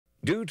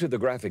Due to the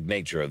graphic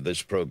nature of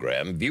this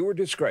program, viewer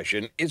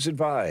discretion is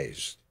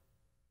advised.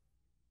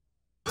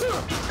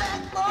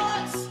 Bad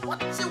boys,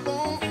 what you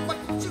want,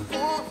 what you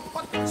want,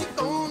 what you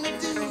gonna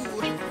do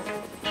when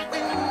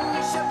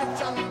Chevy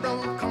John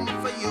Brown come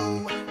for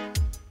you?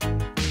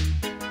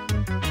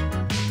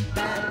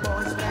 Bad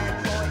boys,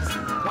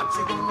 what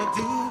you gonna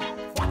do?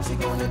 What you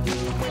gonna do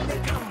when they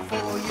come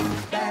for you?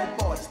 Bad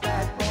boys,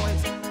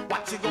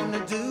 what you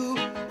gonna do?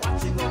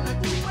 What you gonna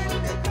do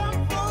when they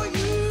come for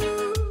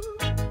you?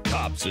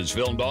 Cops is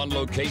filmed on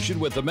location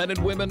with the men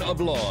and women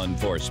of law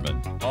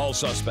enforcement. All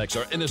suspects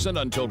are innocent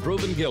until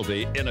proven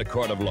guilty in a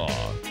court of law.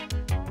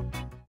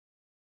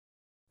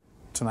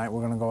 Tonight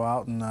we're going to go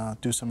out and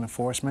do some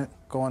enforcement,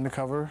 go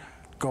undercover,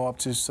 go up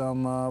to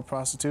some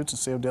prostitutes and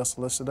see if they'll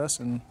solicit us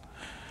and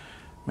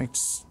make the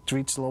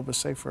streets a little bit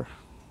safer.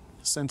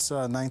 Since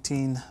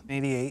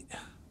 1988,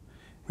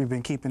 we've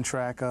been keeping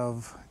track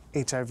of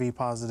HIV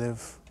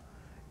positive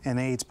and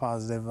AIDS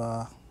positive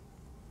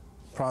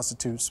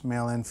prostitutes,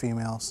 male and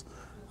females.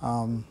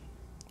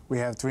 We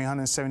have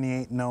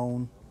 378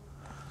 known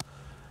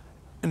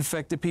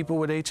infected people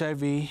with HIV.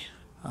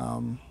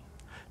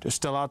 They're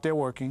still out there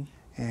working,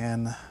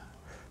 and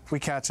if we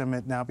catch them,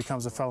 it now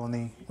becomes a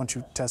felony once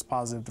you test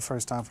positive the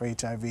first time for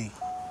HIV.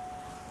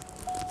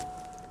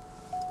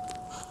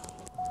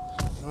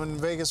 When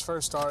Vegas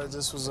first started,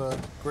 this was a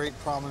great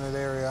prominent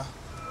area.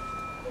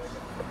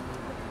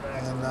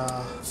 And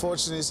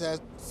fortunately,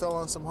 it's fell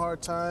on some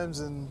hard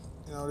times, and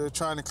you know, they're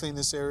trying to clean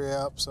this area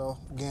up, so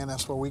again,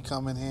 that's where we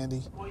come in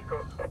handy.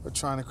 We're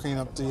trying to clean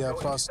up the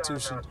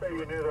prostitution.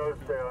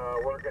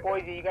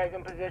 Boys, are you guys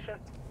in position?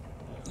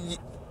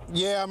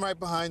 Yeah, I'm right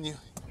behind you.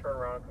 Turn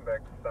around, come back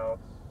to south.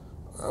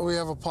 We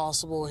have a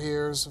possible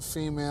here. It's a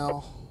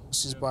female.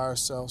 She's by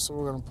herself, so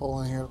we're gonna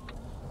pull in here.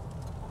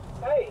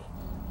 Hey,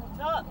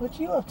 what's up? What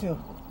you up to?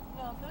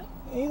 Nothing.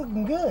 Hey, you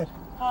looking good.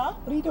 Huh?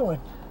 What are you doing?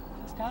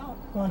 Just out.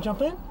 You wanna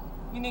jump in?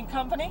 You need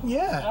company?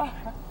 Yeah.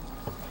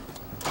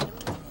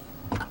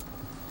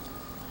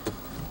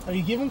 Are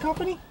you giving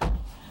company?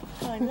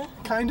 Kinda.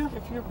 Kinda?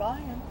 If you're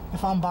buying.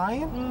 If I'm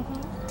buying?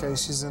 Mm-hmm. Okay,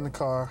 she's in the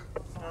car.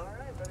 All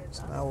right, buddy.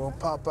 So now we'll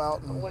pop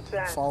out and What's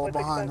that? follow What's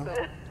behind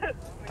expensive?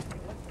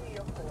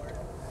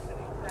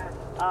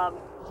 them.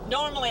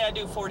 Normally I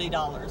do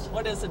 $40.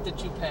 What is it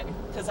that you pay?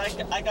 Because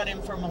I got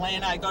in from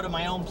Atlanta. I go to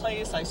my own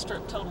place. I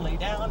strip totally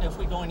down. If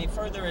we go any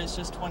further, it's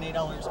just $20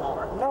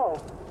 more.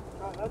 No.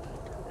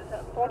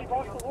 That's $40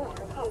 for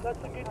work. Oh,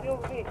 that's a good deal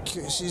with me.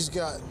 Okay,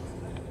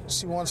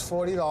 she wants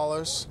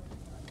 $40.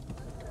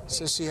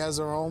 Says she has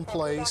her own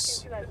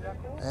place,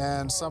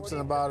 and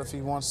something about if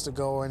he wants to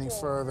go any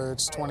further,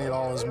 it's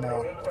 $20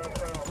 more.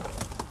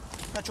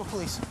 Metro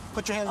Police,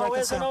 put your hands right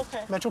is it there.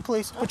 okay? Metro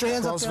Police, put your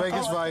hands Las up there.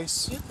 Vegas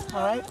Vice.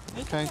 All right?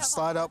 Okay,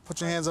 slide up,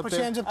 put your hands up Put there.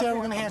 your hands up there,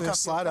 we're gonna handcuff you.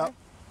 Slide up.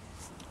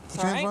 Put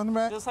your All hands right? behind the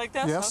back. Just like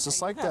this? Yes, Okay,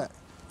 just like good. that.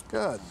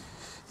 Good.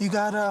 You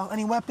got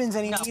any weapons,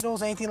 any No.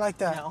 needles, anything like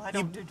that? No, I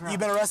don't do drugs.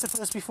 You've been arrested for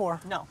this before?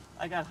 No,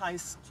 I got high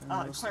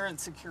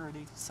clearance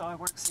security, so I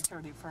work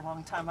security for a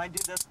long time. I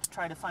do this to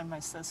try to find my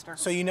sister.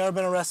 So you've never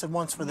been arrested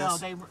once for this? No,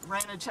 they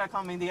ran a check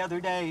on me the other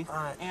day, All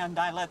right. and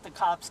I let the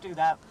cops do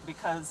that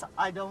because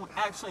I don't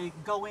actually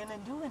go in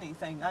and do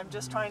anything. I'm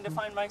just trying to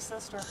find my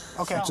sister.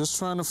 Okay. So, Just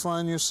trying to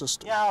find your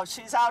sister. yeah,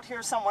 she's out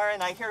here somewhere,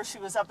 and I hear she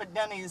was up at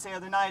Denny's the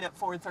other night at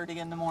 4:30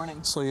 in the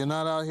morning. So you're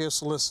not out here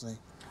soliciting?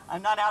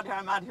 I'm not out here.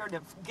 I'm out here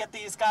to get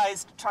these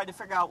guys to try to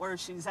figure out where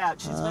she's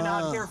at. She's been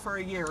out here for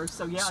a year,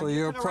 so yeah, So you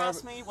you're can a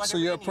arrest private. me. Whatever So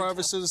you're you a need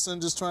private to.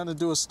 citizen just trying to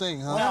do a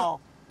sting, huh?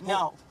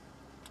 No.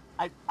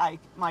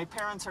 My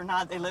parents are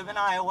not. They live in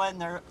Iowa,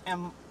 and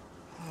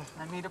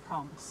I made a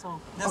promise,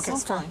 so this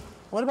is fine.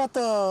 What about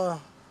the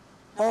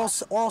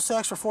oral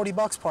sex for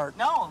 $40 part?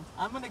 No,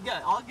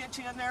 I'll get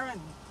you in there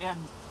and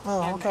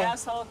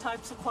ask all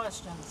types of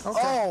questions. Okay.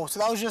 Oh, so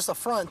that was just a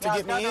front to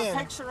get me I've got in. a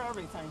picture,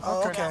 everything.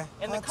 Oh, okay.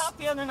 And the cop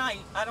the other night,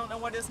 I don't know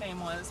what his name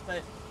was,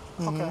 but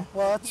Okay.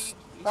 Well,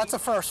 that's a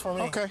first for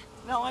me. Okay.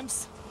 no,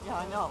 yeah,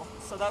 I know.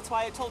 So that's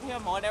why I told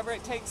him whatever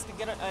it takes to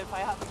get it, if I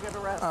have to get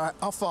arrested. All right,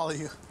 I'll follow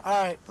you.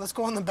 All right, let's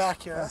go in the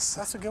back here. Yes.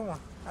 That's a good one.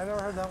 I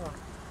never heard that one.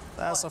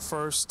 That's a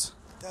first.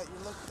 That you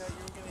were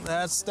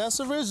gonna That's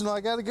original.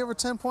 I got to give her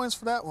 10 points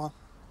for that one.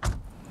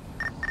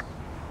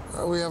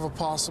 We have a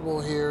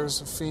possible here.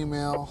 It's a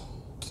female.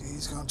 Okay,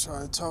 he's gonna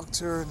try to talk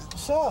to her.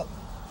 What's up?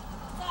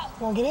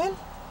 You wanna get in?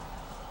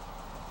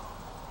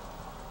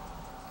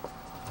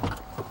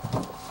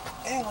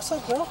 Hey, what's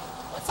up, girl?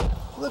 What's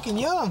up? Looking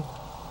young.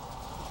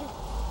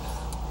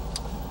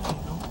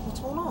 What's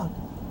going on?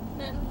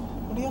 Nothing.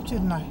 What are you up to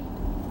tonight?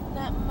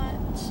 Not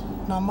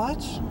much. Not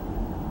much?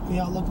 You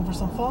out looking for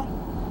some fun?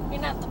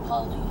 You're not the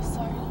police,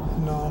 are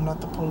you? No, I'm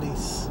not the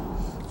police.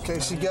 Okay,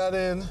 she got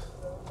in,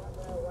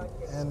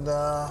 and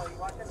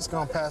it's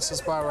gonna pass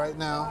us by right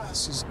now.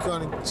 She's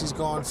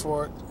going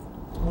for it.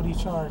 What do you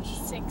charge?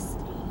 60.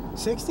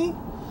 60?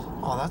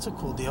 Oh, that's a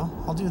cool deal.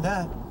 I'll do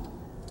that.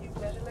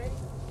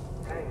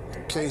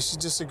 Okay, she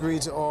just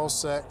agreed to oral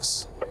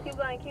sex. Keep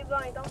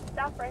going, don't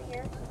stop right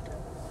here.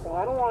 Well,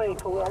 I don't want any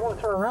police. I want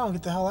to turn around and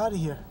get the hell out of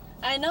here.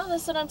 I know,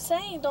 that's what I'm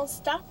saying. Don't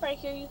stop right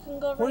here. You can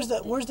go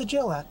right Where's the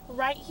jail at?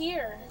 right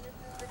here.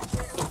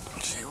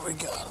 Here we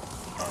go.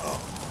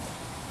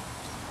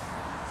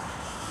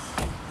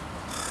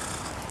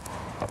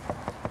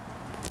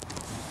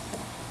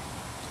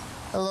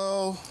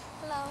 Hello.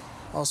 Hello.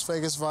 Las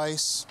Vegas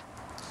Vice.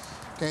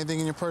 Got anything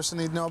in your purse you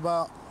need to know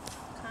about?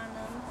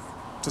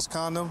 Condoms. Just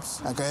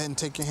condoms? Now go ahead and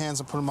take your hands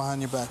and put them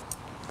behind your back.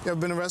 You ever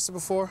been arrested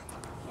before?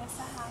 Yes,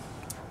 I have.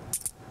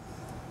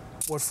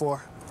 What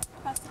for?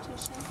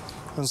 Prostitution.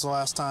 When's the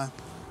last time?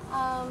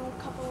 A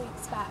couple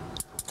weeks back.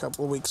 A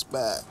couple of weeks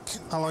back.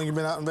 How long you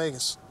been out in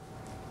Vegas?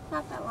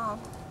 Not that long.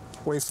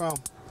 Where you from?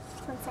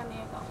 From San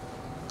Diego.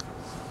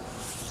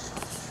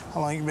 How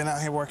long you been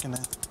out here working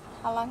then?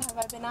 How long have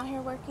I been out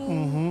here working?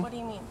 Mm-hmm. What do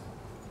you mean?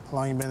 How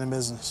long you been in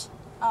business?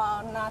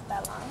 Oh, not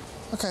that long.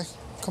 Okay,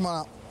 come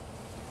on out.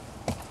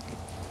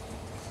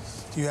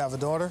 Do you have a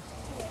daughter?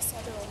 Yes,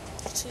 I do.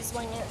 She's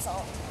 1 year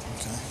old.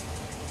 Okay.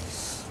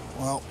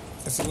 Well,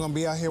 if you're gonna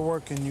be out here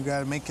working, you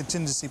gotta make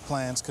contingency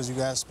plans because you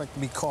gotta expect to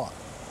be caught.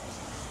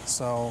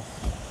 So,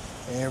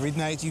 every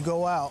night you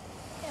go out,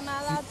 Am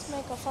I allowed to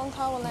make a phone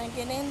call when I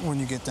get in? when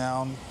you get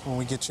down, when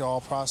we get you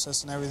all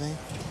processed and everything.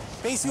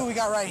 Basically, what we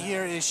got right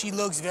here is she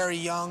looks very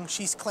young.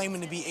 She's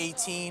claiming to be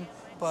 18,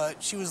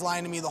 but she was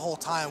lying to me the whole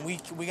time.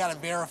 We got to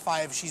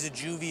verify if she's a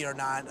juvie or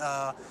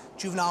not.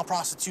 Juvenile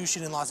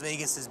prostitution in Las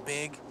Vegas is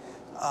big,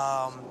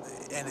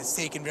 and it's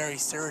taken very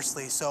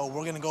seriously. So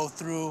we're going to go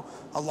through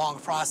a long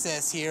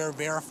process here,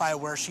 verify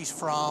where she's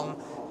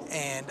from,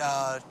 and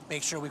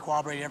make sure we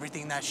corroborate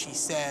everything that she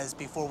says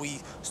before we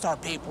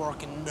start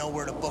paperwork and know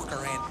where to book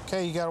her in.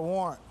 Okay, you got a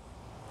warrant.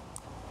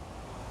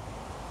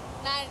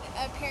 Not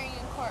appearing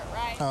in court,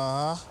 right?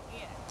 Uh-huh.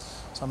 Yeah.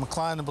 So I'm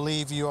inclined to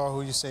believe you are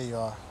who you say you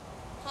are.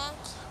 Huh?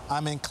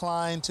 I'm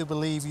inclined to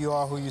believe you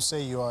are who you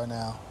say you are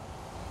now.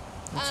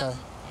 Okay.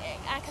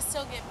 I could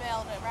still get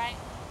bailed, right?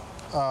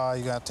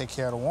 You gotta take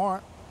care of the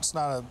warrant. It's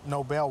not a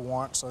no bail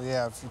warrant, so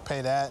yeah, if you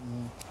pay that.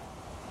 And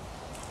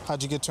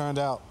how'd you get turned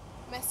out?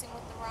 Messing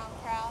with the wrong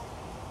crowd.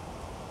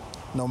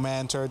 No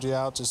man turned you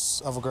out,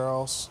 just other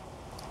girls?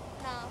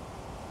 No.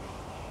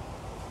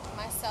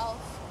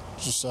 Myself.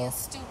 Yourself?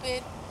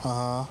 Stupid.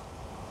 Uh-huh.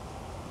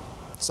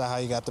 Is that how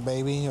you got the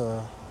baby,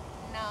 or?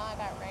 No, I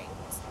got raped.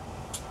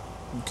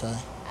 Okay.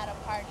 At a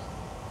party.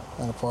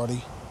 At a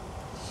party?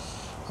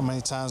 How many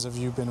times have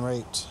you been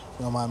raped, if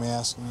you don't mind me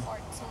asking you?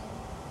 14.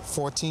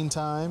 14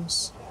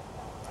 times?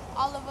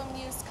 All of them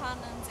used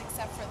condoms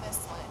except for this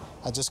one.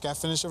 I just got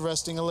finished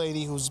arresting a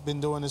lady who's been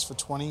doing this for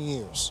 20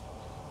 years,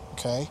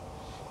 okay?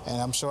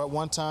 And I'm sure at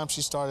one time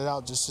she started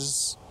out just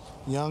as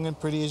young and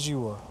pretty as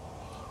you were.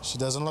 She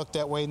doesn't look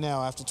that way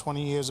now after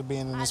 20 years of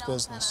being in this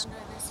business. I don't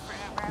plan on doing this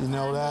forever. You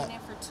know that? I've been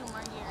in it for 2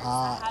 more years.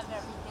 I have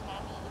everything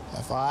I need.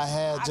 If I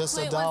had just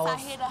a dollar... I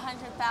quit once I hit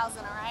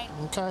 100,000, all right?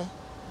 Okay,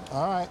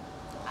 all right.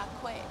 I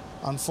quit.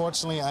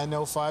 Unfortunately, I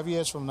know 5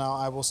 years from now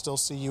I will still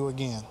see you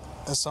again.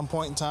 At some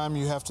point in time,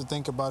 you have to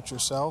think about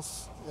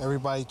yourself.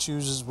 Everybody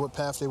chooses what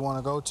path they want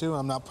to go to.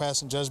 I'm not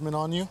passing judgment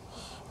on you,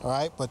 all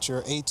right? But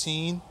you're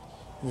 18,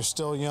 you're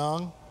still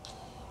young,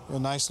 you're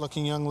a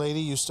nice-looking young lady,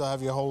 you still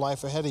have your whole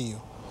life ahead of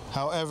you.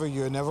 However,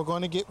 you're never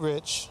going to get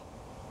rich,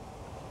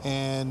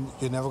 and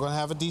you're never going to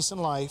have a decent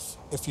life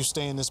if you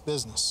stay in this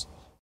business.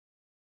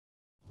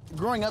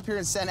 Growing up here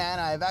in Santa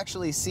Ana, I've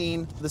actually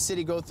seen the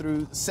city go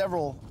through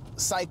several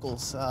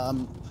cycles.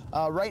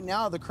 Right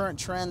now, the current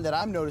trend that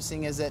I'm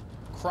noticing is that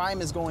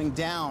crime is going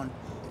down.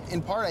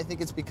 In part, I think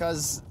it's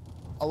because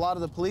a lot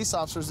of the police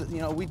officers, you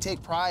know, we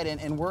take pride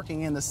in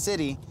working in the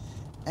city,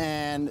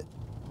 and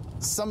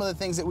some of the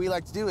things that we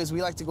like to do is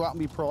we like to go out and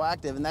be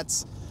proactive, and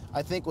that's,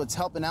 I think, what's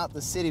helping out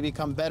the city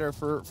become better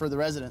for the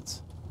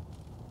residents.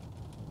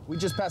 We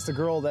just passed a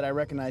girl that I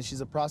recognize.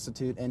 She's a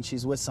prostitute, and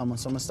she's with someone,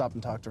 so I'm gonna stop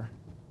and talk to her.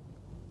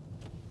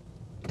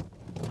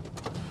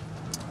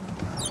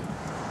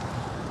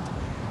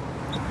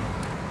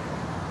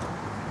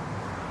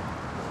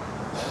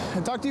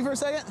 Can I talk to you for a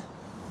second?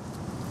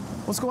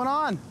 What's going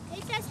on?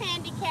 He's just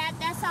handicapped,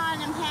 that's all,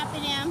 and I'm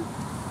helping him.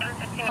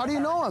 How do you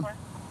know him?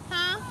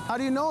 Huh? How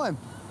do you know him?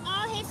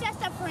 Oh, he's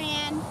just a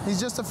friend. He's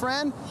just a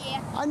friend?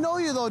 Yeah. I know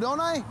you though, don't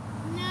I?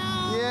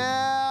 No.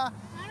 Yeah.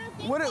 I don't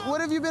think What, so.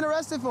 what have you been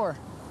arrested for?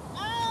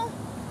 Oh,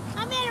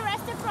 I've been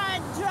arrested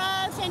for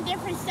drugs and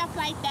different stuff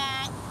like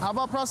that. How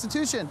about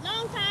prostitution?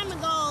 Long time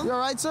ago. You all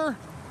right, sir?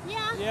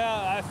 Yeah.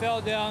 Yeah, I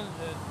fell down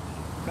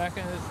back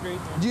into the street.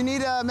 Do you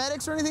need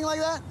medics or anything like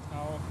that?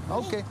 No.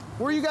 Okay.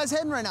 Where are you guys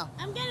heading right now?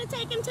 I'm gonna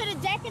take him to the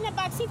deck in the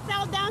box. He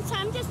fell down, so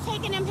I'm just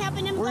taking him,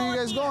 helping him. Where go are you up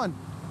guys there. going?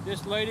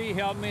 This lady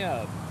helped me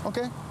up.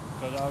 Okay.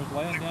 Because I was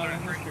laying down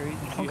in the street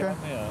and she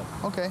helped me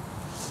up. Okay.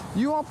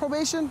 You on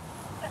probation?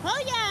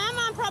 Oh yeah, I'm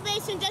on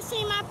probation. Just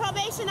seen my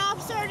probation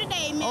officer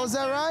today, mister. Oh, is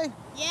that right?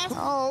 Yes.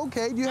 Oh,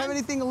 okay. Do you have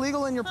anything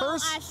illegal in your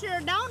purse? I sure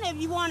don't.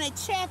 If you want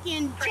to check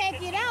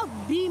it out,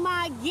 be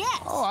my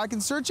guest. Oh, I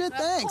can search it?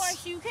 Thanks. Of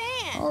course you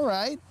can. All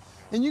right.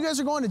 And you guys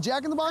are going to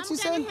Jack in the Box, you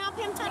said? I'm gonna help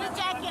him to the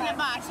Jack in the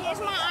Box. Here's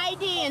my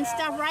ID and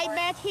stuff right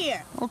back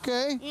here.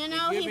 Okay. You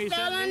know, he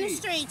fell on the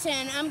streets,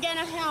 and I'm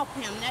gonna help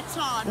him. That's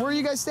all. Where are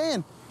you guys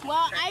staying?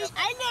 Well, I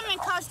live in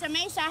Costa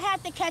Mesa. I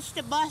had to catch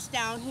the bus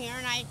down here,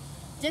 and I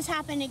just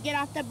happened to get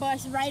off the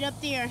bus right up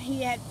there.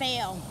 He had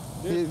failed.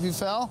 You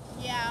fell?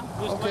 Yeah.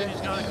 This Okay.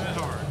 lady's got it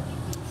hard.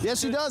 Yes,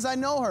 she does. I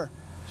know her.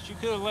 She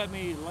could have let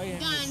me lay in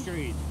the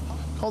street.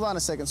 Hold on a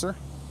second, sir.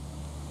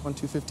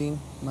 1215,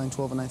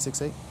 912, and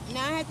 968.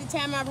 Now I have to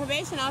tell my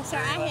probation officer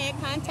I had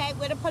contact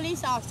with a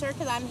police officer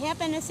because I'm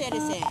helping a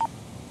citizen.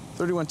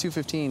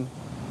 31215.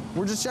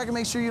 We're just checking to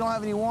make sure you don't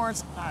have any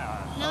warrants.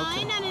 No,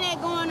 ain't none of that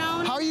going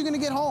on. How are you going to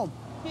get home?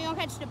 We gonna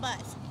catch the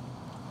bus.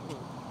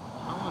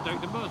 I'm going to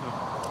take the bus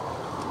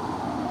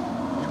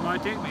home. It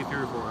might take me 3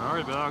 or 4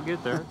 hours, but I'll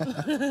get there.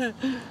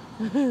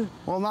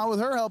 Well, not with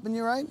her helping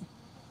you, right?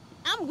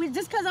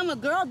 Just because I'm a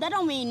girl, that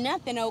don't mean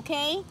nothing,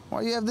 okay?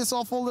 Why you have this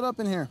all folded up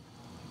in here?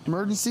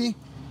 Emergency?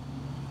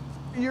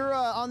 You're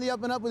on the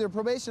up and up with your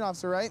probation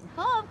officer, right?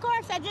 Oh, of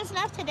course. I just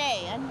left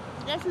today.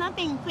 There's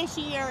nothing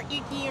fishy or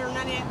icky or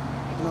none of that.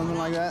 Nothing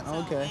like that?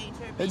 Okay.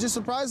 It just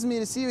surprises me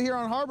to see you here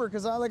on Harbor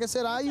because, like I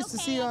said, I used to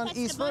see you on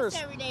East First.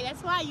 Every day.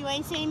 That's why you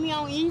ain't seen me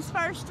on East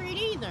First Street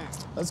either.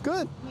 That's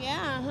good.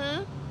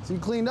 Yeah, So you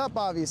cleaned up,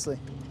 obviously.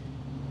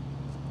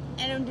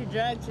 I don't do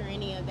drugs or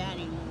any of that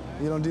anymore.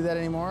 You don't do that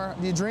anymore?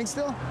 Do you drink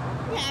still?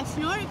 Yeah, I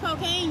snorted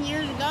cocaine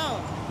years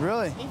ago.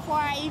 Really? Before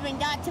I even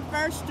got to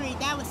First Street.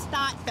 That was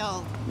stock,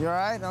 though. You all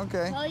right?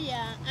 Okay. Oh,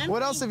 yeah.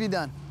 What else have you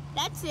done?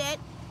 That's it.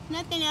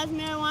 Nothing else.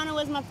 Marijuana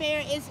was my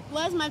favorite. It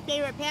was my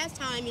favorite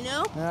pastime, you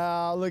know?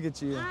 Oh, look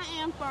at you. I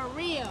am for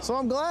real. So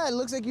I'm glad. It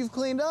looks like you've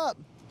cleaned up.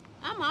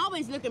 I'm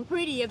always looking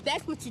pretty if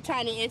that's what you're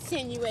trying to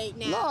insinuate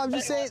now. No, I'm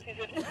just saying.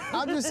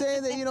 I'm just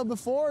saying that, you know,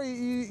 before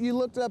you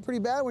looked pretty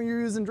bad when you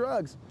were using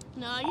drugs.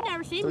 No, you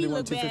never seen me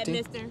look bad,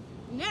 mister.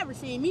 You never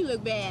seen me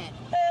look bad.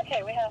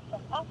 Okay, we have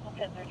some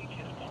occupant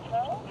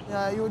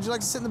 3212. Would you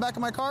like to sit in the back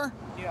of my car?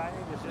 Yeah, I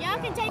need to sit Y'all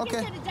down. can take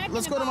Okay. him to the deck.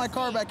 Let's go to my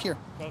car back here.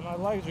 Because my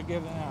legs are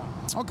giving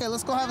out. Okay,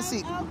 let's go have a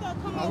seat. Come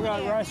I've over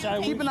got there. right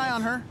side Keep an eye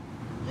on her.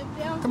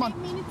 Come on.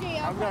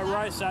 I've got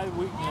right side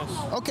weakness.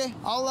 Okay,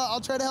 I'll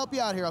try to help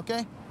you out here,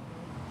 okay?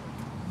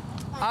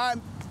 All right,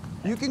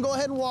 you can go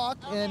ahead and walk,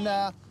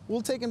 and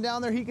we'll take him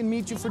down there. He can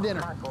meet you for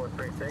dinner.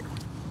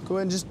 Go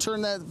ahead and just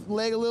turn that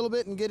leg a little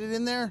bit and get it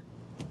in there.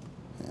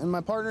 And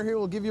my partner here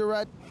will give you a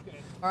ride. Okay.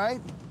 All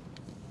right?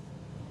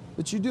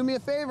 But you do me a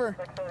favor.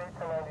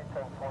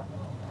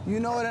 You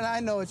know it and I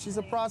know it. She's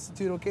a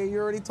prostitute, okay? You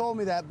already told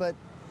me that, but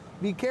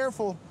be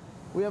careful.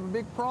 We have a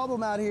big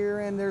problem out here,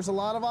 and there's a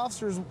lot of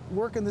officers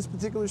working this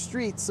particular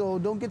street, so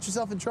don't get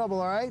yourself in trouble,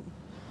 all right?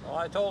 Well,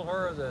 I told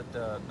her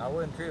that I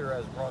wouldn't treat her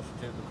as a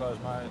prostitute because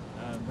my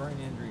brain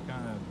injury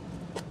kind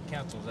of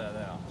cancels that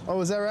out.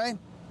 Oh, is that right?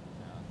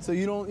 Yeah. So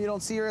you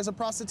don't see her as a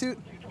prostitute?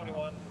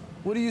 221.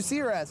 What do you see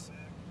her as?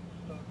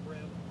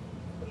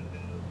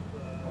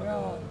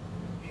 Well,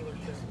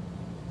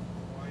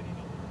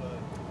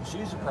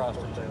 she's a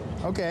prostitute.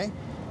 Okay.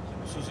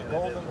 She's a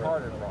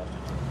golden-hearted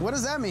prostitute. What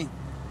does that mean?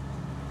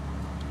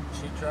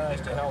 She tries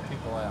to help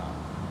people out.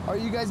 Are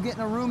you guys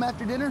getting a room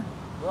after dinner?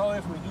 Well,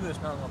 if we do,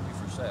 it's not going to be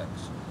for sex.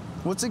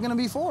 What's it going to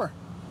be for?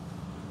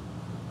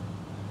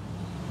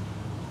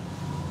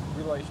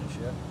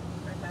 Relationship.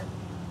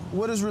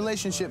 What does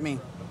relationship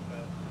mean?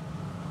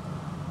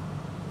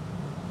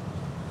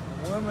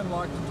 Women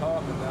like to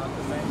talk about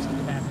the things that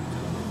happen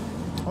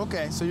to them.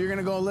 Okay, so you're going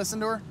to go listen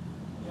to her?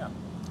 Yeah.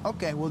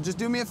 Okay, well, just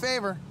do me a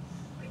favor.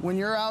 When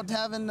you're out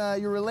having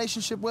your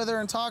relationship with her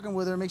and talking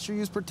with her, make sure you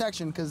use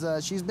protection,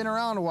 because she's been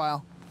around a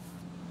while.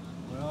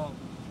 Well,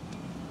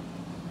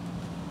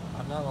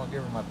 I'm not going to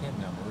give her my PIN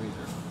number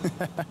either.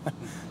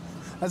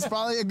 That's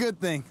probably a good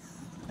thing.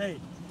 Hey,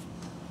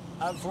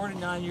 I'm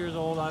 49 years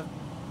old. I've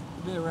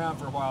been around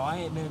for a while. I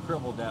ain't been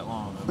crippled that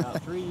long.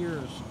 About 3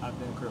 years I've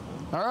been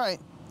crippled. All right.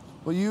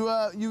 Well,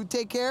 you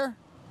take care.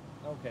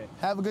 Okay.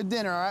 Have a good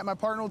dinner, all right? My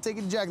partner will take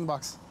you to Jack in the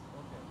Box.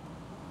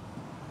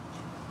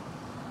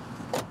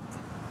 Okay.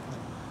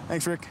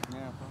 Thanks, Rick.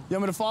 Yeah. You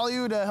want me to follow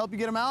you to help you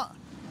get him out?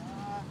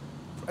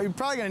 You're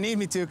probably going to need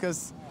me to,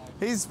 because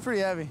he's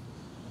pretty heavy.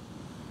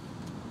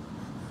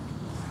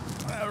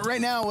 Right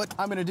now, what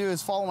I'm going to do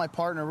is follow my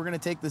partner. We're going to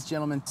take this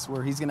gentleman to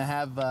where he's going to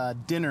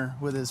have dinner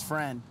with his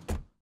friend.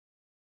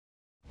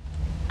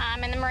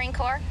 I'm in the Marine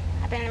Corps.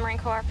 I've been in the Marine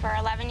Corps for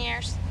 11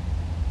 years.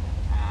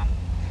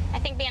 I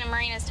think being a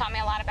Marine has taught me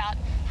a lot about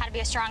how to be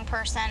a strong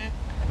person,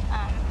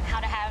 how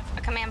to have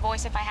a command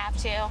voice if I have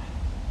to,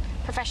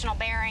 professional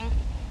bearing,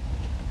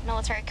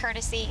 military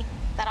courtesy.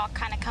 That all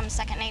kind of comes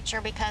second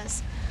nature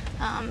because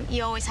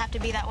you always have to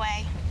be that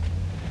way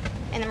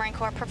in the Marine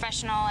Corps,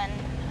 professional, and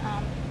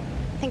I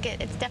think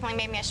it's definitely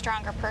made me a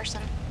stronger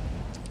person.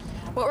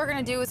 What we're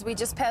going to do is we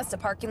just passed a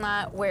parking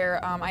lot where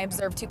I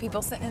observed 2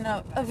 people sitting in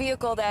a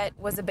vehicle that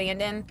was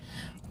abandoned.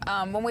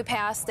 When we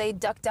passed, they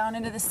ducked down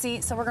into the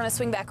seat, so we're going to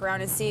swing back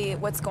around and see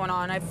what's going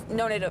on. I've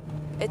noted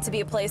it to be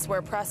a place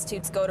where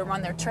prostitutes go to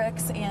run their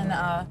tricks and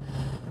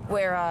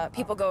where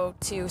people go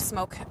to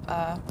smoke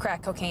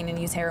crack cocaine and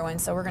use heroin,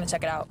 so we're going to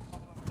check it out.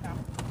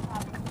 I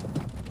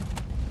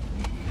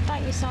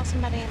thought you saw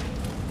somebody in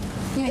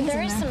there. Yeah,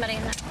 there is somebody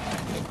in there.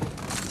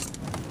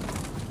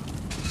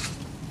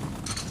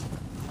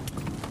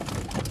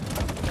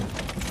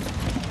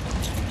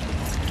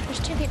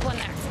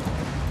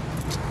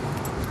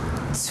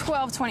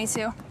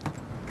 1222.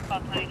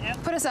 1222.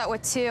 Put us out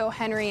with 2,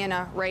 Henry and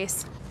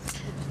Race.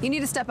 You need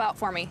to step out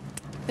for me.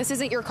 This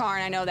isn't your car,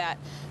 and I know that.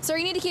 Sir,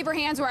 you need to keep your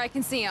hands where I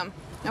can see them,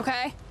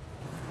 okay?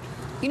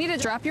 You need to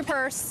drop your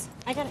purse.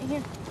 I got it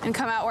here. And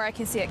come out where I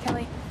can see it,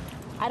 Kelly.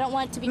 I don't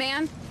want to be...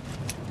 Man,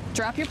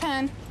 drop your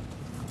pen.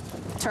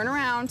 Turn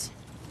around.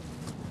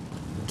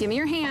 Give me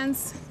your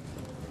hands.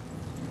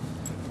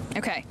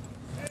 Okay.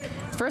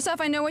 First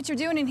off, I know what you're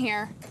doing in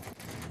here.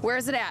 Where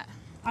is it at?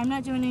 I'm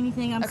not doing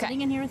anything. I'm Okay.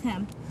 sitting in here with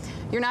him.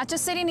 You're not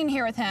just sitting in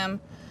here with him.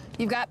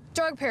 You've got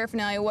drug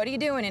paraphernalia. What are you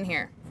doing in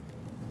here?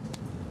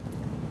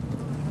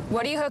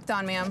 What are you hooked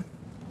on, ma'am?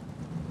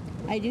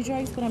 I do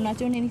drugs, but I'm not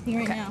doing anything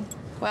right now.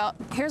 Well,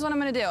 here's what I'm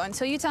gonna do.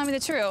 Until you tell me the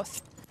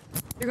truth,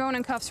 you're going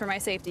in cuffs for my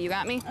safety. You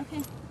got me?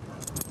 Okay.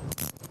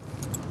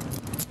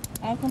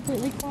 I'll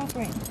completely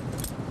cooperate.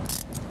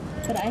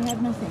 But I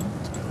have nothing.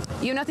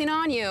 You have nothing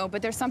on you,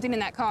 but there's something in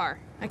that car.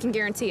 I can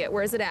guarantee it.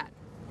 Where is it at?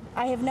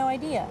 I have no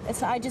idea.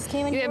 I just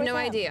came in You here have with no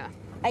him. idea.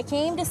 I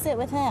came to sit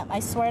with him. I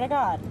swear to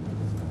God.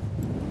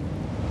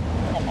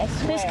 I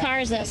swear. Whose car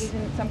is this?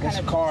 This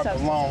car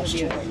belongs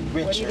to a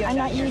Richard. I'm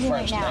not using it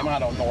First now. name, I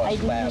don't know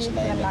his last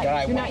name. The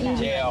guy went to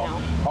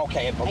jail.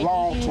 Okay, it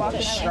belonged to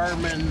a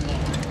Sherman.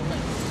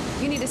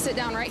 You need to sit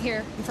down right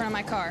here in front of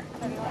my car.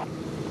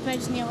 Can I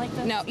just kneel like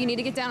this? No, you need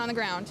to get down on the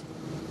ground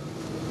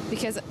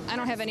because I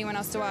don't have anyone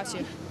else to watch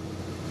you.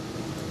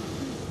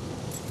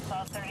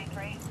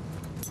 1233.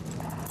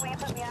 Will you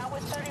put me out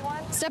with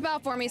 31? Step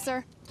out for me,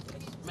 sir.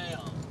 Ma'am.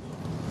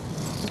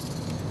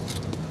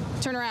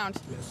 Turn around.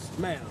 Yes,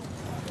 ma'am.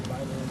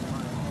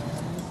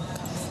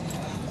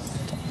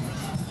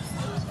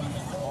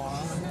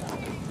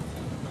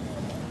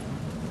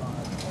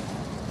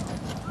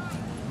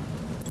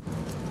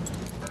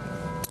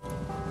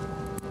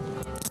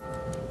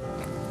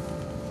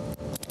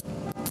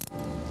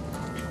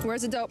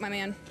 Where's the dope, my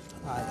man?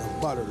 I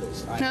am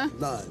butterless. I am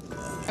none.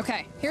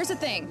 Okay, here's the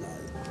thing.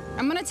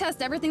 I'm gonna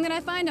test everything that I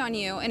find on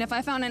you, and if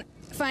I find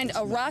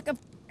a rock of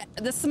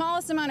the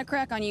smallest amount of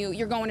crack on you,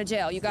 you're going to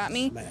jail. You got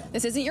me?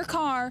 This isn't your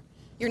car.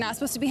 You're not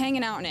supposed to be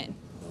hanging out in it.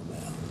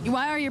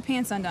 Why are your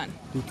pants undone?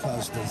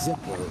 Because the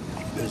zipper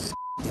is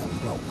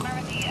broke.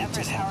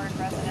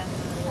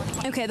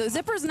 Okay, the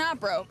zipper's not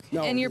broke,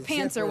 and your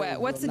pants are wet.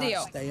 What's the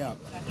deal? Stay up.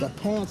 The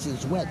pants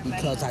is wet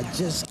because I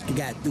just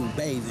got through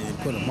bathing and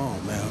put them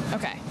on, man.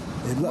 Okay.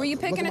 Look, Were you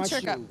picking look a at my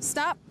trick up? shoes.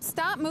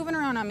 Stop moving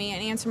around on me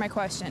and answer my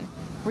question.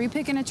 Were you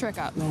picking a trick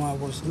up? No, I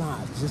was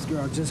not. This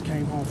girl just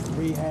came home from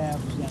rehab.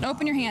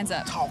 Open your hands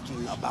up.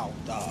 Talking about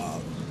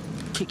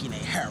kicking a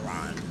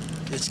heroin.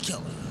 It's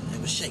killing.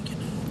 It was shaking.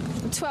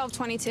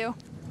 1222.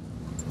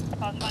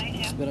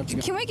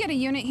 1222. Can we get a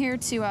unit here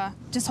to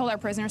just hold our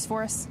prisoners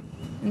for us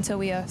until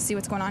we see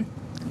what's going on?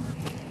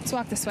 Let's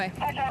walk this way.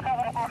 You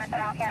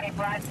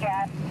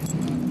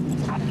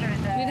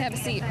need to have a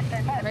seat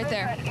right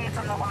there.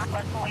 From the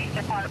Lockwood Police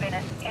Department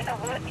in the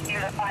woods near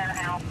the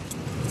firehouse.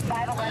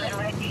 511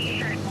 red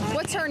t-shirt.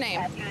 What's her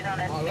name?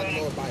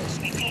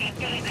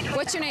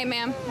 What's your name,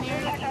 ma'am?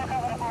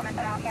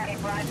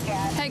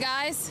 Hey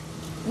guys,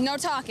 no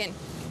talking.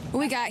 What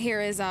we got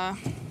here is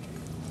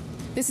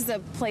this is a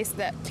place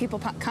that people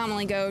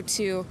commonly go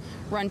to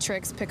run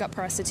tricks, pick up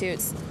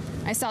prostitutes.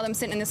 I saw them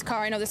sitting in this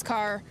car. I know this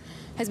car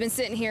has been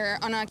sitting here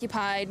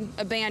unoccupied,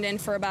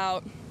 abandoned for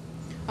about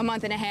a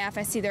month and a half.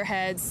 I see their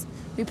heads.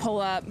 We pull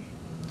up.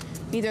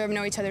 Neither of them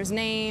know each other's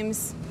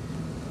names.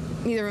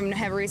 Neither of them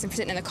have a reason for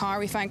sitting in the car.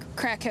 We find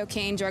crack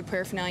cocaine, drug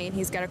paraphernalia, and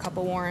he's got a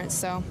couple warrants.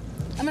 So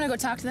I'm gonna go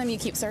talk to them. You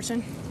keep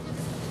searching.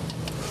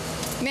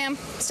 Ma'am,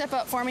 step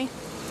up for me.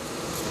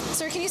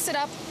 Sir, can you sit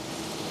up?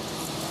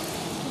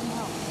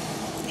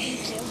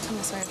 Come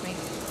this way with me.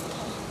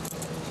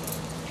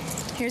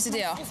 Here's the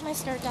deal. Is my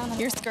skirt down?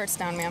 Your skirt's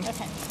down, ma'am.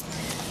 Okay.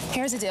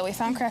 Here's the deal. We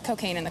found crack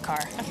cocaine in the car.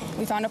 Okay.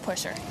 We found a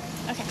pusher.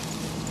 Okay.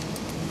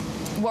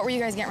 What were you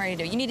guys getting ready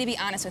to do? You need to be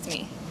honest with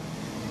me.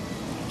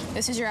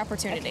 This is your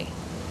opportunity.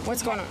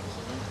 What's going on?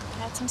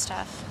 He had some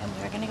stuff, and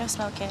we were gonna go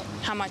smoke it.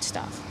 How much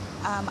stuff?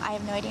 I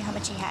have no idea how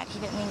much he had. He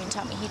didn't even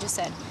tell me. He just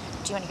said,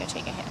 "Do you want to go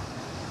take a hit?"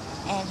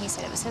 And he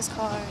said it was his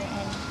car,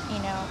 and you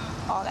know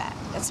all that.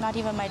 It's not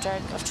even my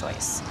drug of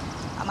choice.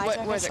 My What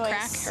drug was of it?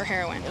 choice, Crack or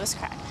heroin? It was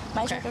crack.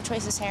 My drug of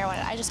choice is heroin.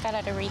 I just got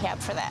out of rehab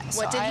for that.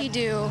 What did he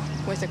do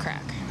with the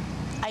crack?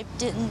 I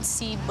didn't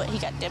see what he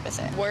got did with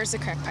it. Where's the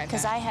crack pipe?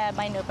 Because I had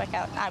my notebook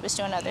out and I was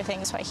doing other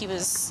things while he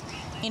was,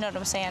 you know what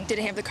I'm saying? Did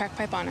he have the crack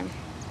pipe on him?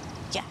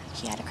 Yeah,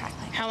 he had a crack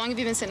pipe. How long have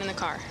you been sitting in the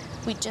car?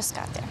 We just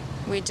got there.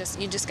 You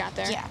just got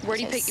there? Yeah. Where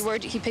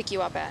did he pick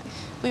you up at?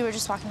 We were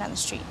just walking down the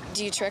street.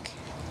 Do you trick?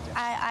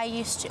 I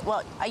used to.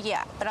 Well,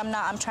 yeah, but I'm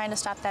not. I'm trying to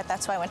stop that.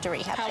 That's why I went to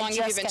rehab. How long I have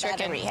you just been got out of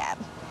tricking? rehab.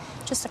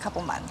 Just a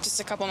couple months. Just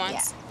a couple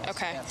months? Yeah.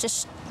 Okay.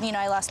 Just, you know,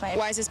 I lost my...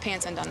 Why is his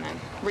pants undone then?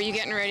 Were you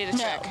getting ready to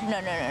trick?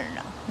 No.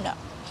 No.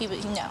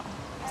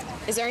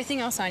 Is there anything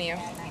else on you?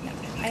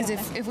 Because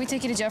if we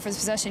take you to jail for this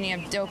possession, you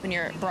have dope in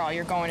your bra,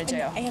 you're going to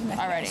jail. I have nothing.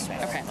 Already.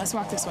 Okay, let's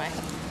walk this way.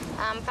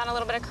 Found a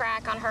little bit of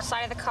crack on her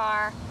side of the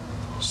car.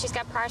 She's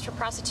got priors for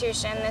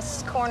prostitution.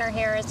 This corner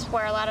here is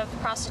where a lot of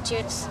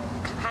prostitutes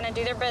kind of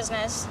do their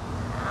business.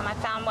 I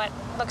found what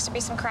looks to be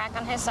some crack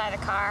on his side of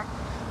the car.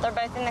 They're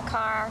both in the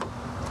car.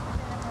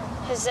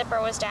 His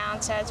zipper was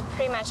down, so it's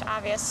pretty much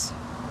obvious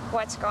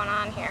what's going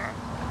on here.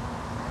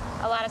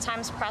 A lot of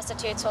times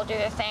prostitutes will do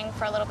their thing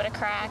for a little bit of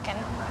crack, and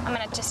I'm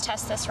gonna just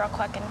test this real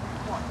quick and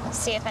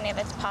see if any of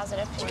it's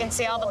positive. You can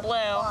see all the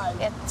blue,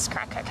 it's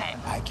crack cocaine.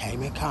 I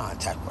came in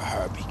contact with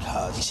her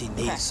because she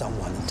needs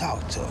someone to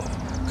talk to.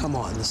 Come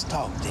on, let's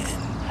talk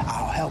then.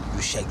 I'll help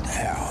you shake the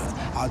heroin.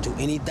 I'll do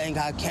anything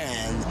I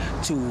can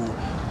to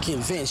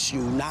convince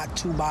you not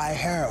to buy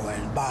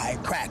heroin, buy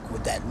crack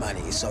with that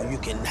money, so you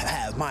can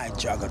have my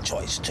drug of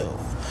choice too.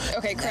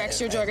 Okay, crack's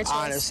your drug of choice.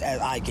 Honest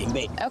as I can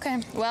be.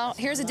 Okay, well,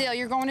 here's the deal.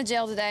 You're going to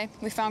jail today.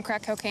 We found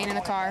crack cocaine in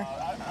the car.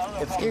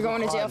 You're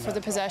going to jail for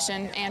the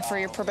possession and for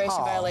your probation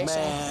violation.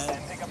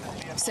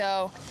 Man.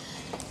 So,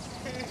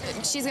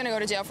 she's gonna go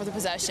to jail for the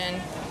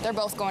possession. They're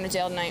both going to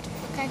jail tonight.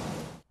 Okay.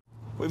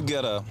 We've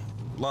got a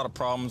lot of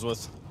problems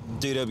with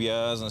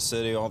DWIs in the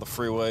city, all the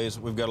freeways.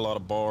 We've got a lot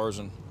of bars,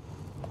 and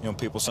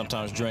people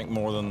sometimes drink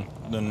more than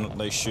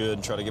they should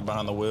and try to get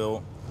behind the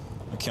wheel.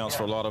 It accounts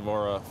for a lot of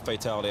our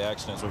fatality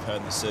accidents we've had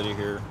in the city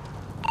here.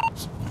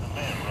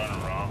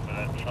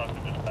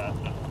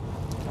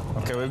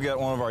 Okay, we've got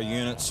one of our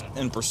units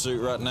in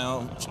pursuit right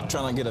now,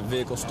 trying to get a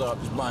vehicle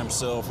stopped. He's by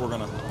himself. We're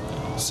gonna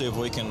see if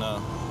we can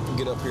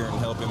get up here and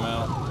help him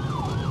out.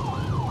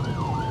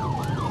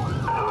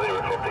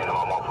 015,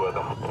 I'm off with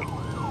him.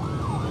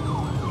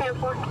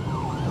 Airport.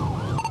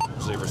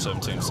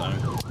 017, same. 10-4.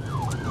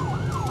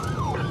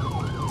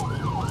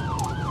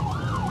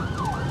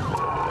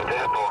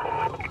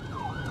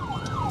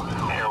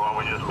 Here, when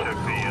we just took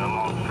the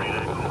Long Street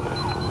exit.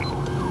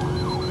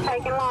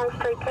 Taking Long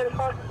Street,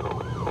 10-4.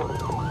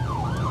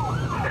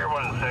 Here,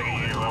 1 second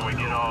unit, when we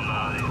get on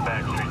these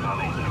back streets on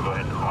these, you go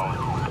ahead and call it.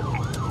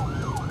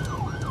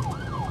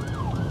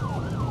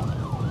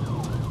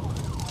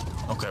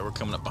 Okay, we're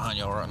coming up behind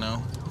y'all right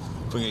now.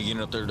 We're gonna get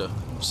up there to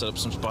set up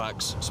some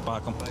spikes,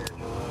 spike them.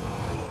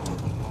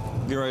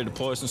 Get ready to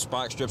deploy some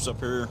spike strips up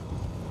here.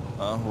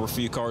 We're a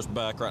few cars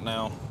back right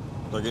now.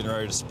 They're getting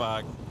ready to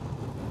spike.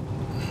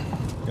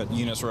 Got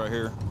units right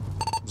here.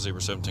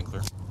 017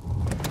 clear.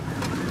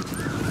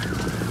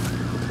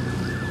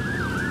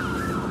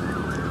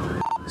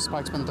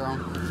 Spike's been thrown.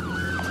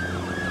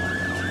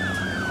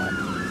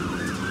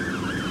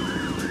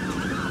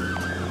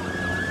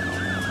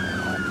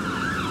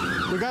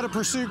 We got a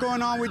pursuit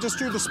going on. We just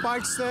drew the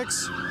spike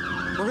sticks.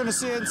 We're gonna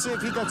see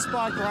if he got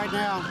spiked right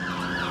now.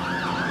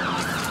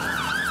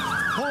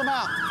 Pull him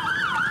out.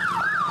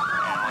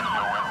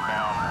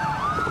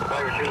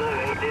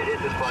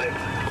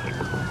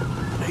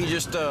 He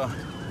just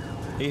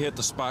he hit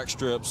the spike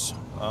strips.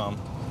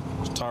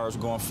 His tires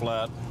going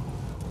flat.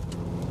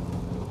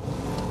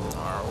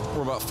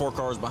 We're about 4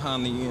 cars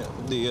behind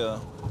the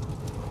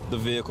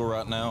vehicle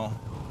right now.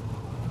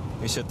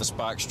 He's hit the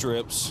spike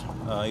strips.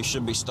 He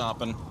should be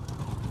stopping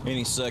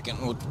any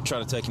second. We'll try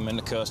to take him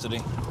into custody.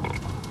 Keep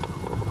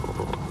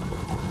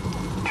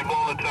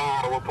on the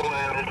tire. We're pulling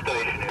out of the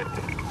station here.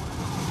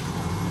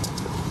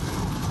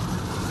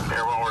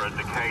 Everyone, we're at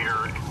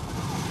Decatur in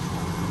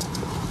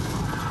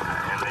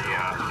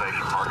the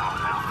station parking lot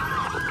now.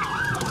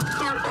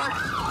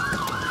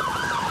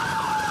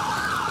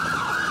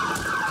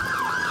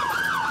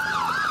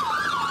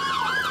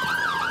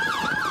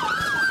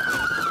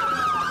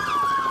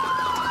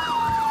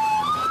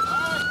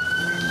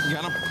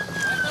 Got him.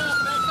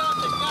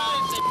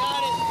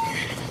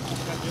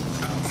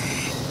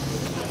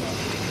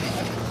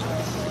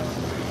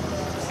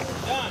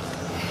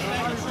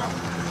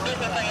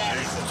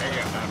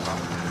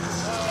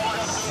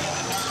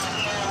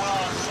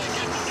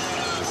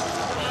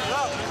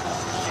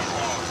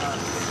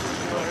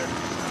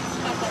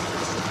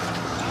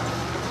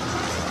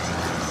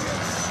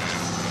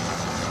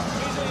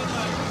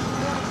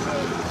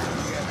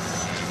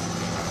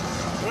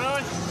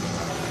 Really?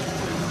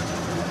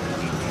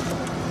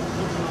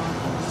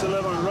 Still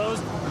live on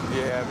Rose?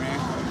 Yeah, man.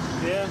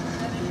 Yeah?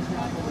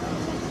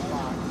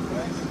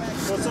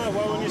 What's up?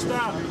 Why wouldn't you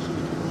stop?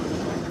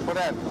 What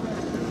happened?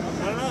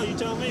 I don't know. You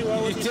tell me. Why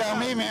wouldn't you tell stop?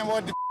 me, man,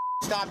 what the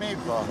stop me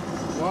for?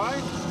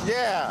 Why?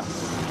 Yeah.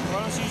 Why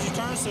don't you use your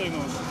turn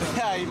signals?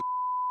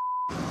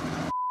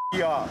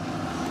 Yeah.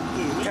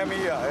 Tell me,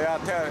 yeah,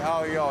 tell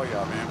all y'all,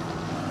 man.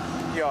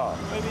 Yeah.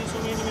 Maybe you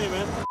should mean to me,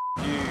 man.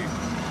 You.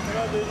 What did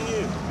I do to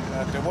you?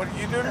 What did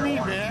you do to me,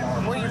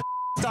 man? What you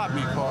stop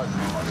me for?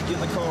 Get in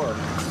the car.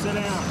 Sit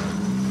down.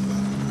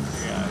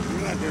 Yeah, you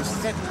got to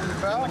sit in the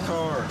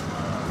car.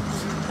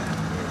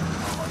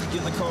 Get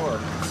in the car.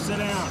 Sit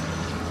down.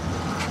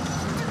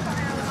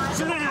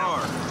 Sit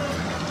down.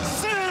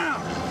 Sit down.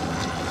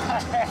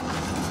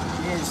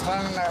 You ain't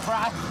standing there, bro.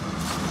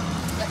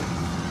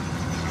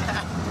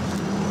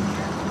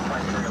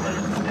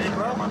 Hey,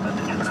 bro.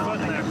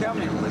 Tell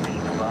me,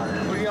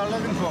 what are y'all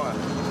looking for?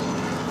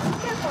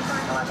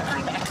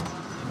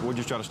 What'd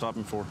you try to stop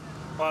him for?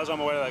 Well, I was on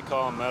my way to that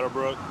call in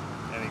Meadowbrook,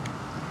 and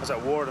I was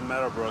at Ward in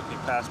Meadowbrook. He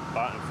passed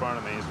by in front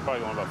of me. He's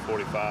probably going about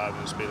 45,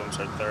 and the speed limit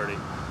said 30.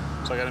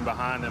 So I got him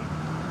behind him,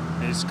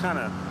 and he's kind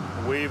of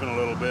weaving a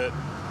little bit,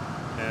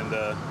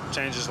 and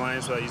changes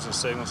lanes without using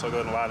signals, so I'll go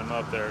ahead and light him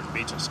up there at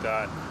Beach and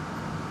Scott,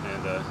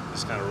 and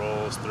just kind of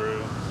rolls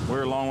through. We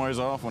were a long ways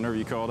off whenever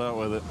you called out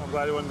with it. I'm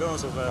glad he wasn't going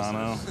so fast. I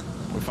know.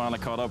 We finally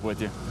caught up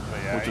with you,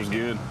 yeah, which was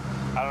good.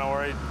 I don't know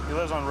where he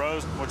lives on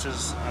Rose, which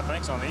is, I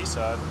think, on the east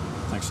side.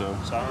 I think so.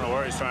 So I don't know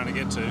where he's trying to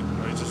get to,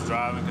 or he's just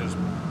driving because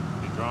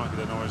he's drunk, he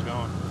doesn't know where he's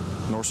going.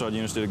 Northside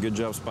units did a good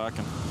job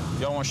spiking.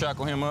 Y'all want to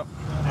shackle him up?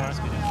 Yeah, let's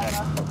get him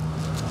shackled.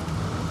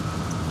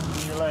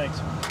 Give me your legs.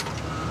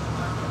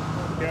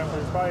 Yeah,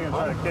 he's probably going to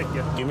try to kick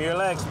you. Give me your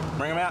legs.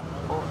 Bring him out.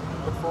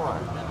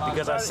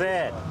 Because I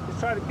said. He's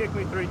tried to kick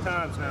me 3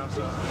 times now,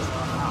 so.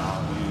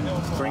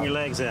 Bring your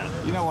legs out.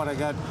 You know what I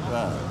got?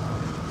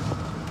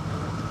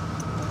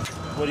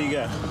 What do you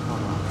got?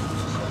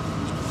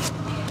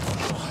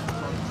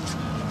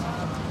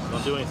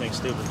 Don't do anything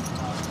stupid.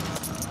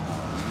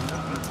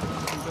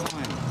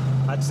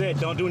 I said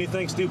don't do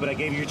anything stupid. I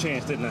gave you your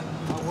chance, didn't I?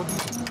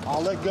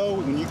 I'll let go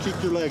when you kick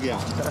your leg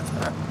out.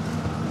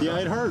 Yeah,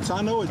 it hurts.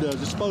 I know it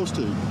does. It's supposed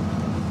to.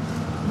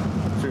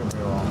 Treat me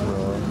wrong,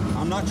 bro.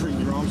 I'm not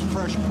treating you wrong. It's a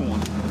pressure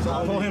point.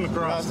 So pull him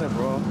across. It,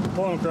 bro.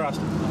 Pull him across.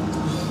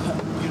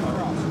 Get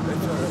across.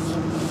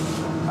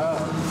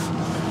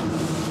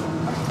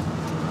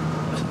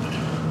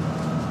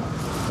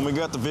 When we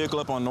got the vehicle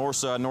up on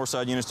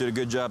Northside units did a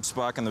good job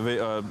spiking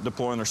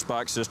deploying their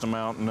spike system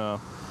out and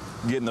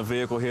getting the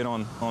vehicle hit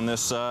on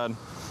this side.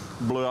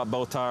 Blew out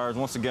both tires.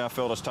 Once the guy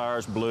felt his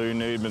tires blew,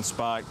 knew he'd been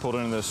spiked, pulled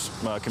into this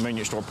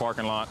convenience store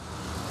parking lot.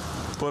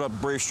 Put up a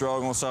brief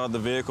struggle inside the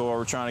vehicle. We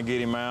were trying to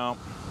get him out.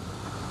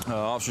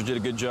 Officers did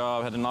a good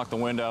job. Had to knock the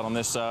wind out on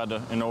this side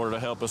in order to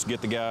help us get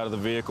the guy out of the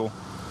vehicle.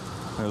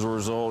 As a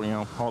result, you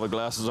know, all the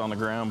glasses on the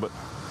ground, but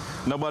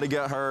nobody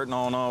got hurt, and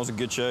all in all, it was a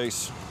good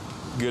chase.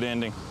 Good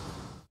ending.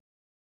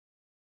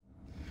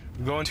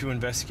 We're going to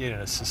investigate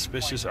a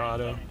suspicious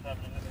auto,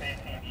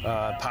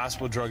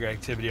 possible drug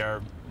activity.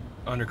 Our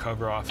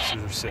undercover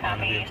officers are sitting in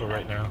the vehicle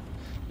right now.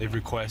 They've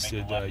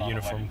requested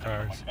uniform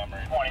cars. 23,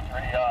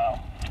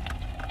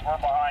 we're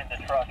behind the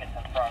truck, it's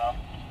in front of,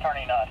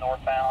 turning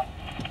northbound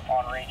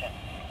on Regent.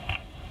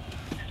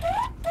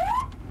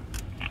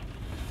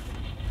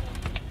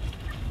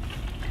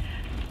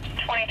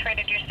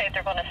 Did you say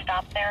they're going to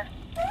stop there?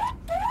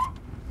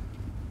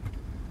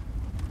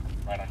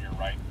 Right on your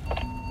right.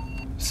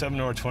 7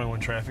 North 21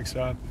 traffic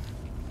stop.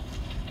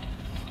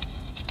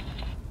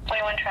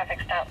 21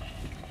 traffic stop.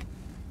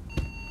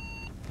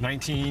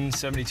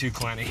 1972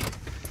 Clenny.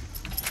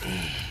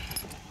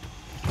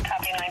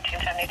 Copy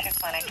 1972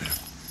 Clenny.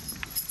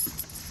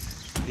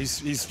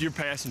 He's your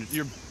passenger.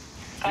 You're Go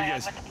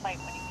ahead with the plate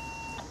when you...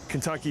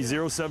 Kentucky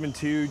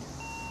 072.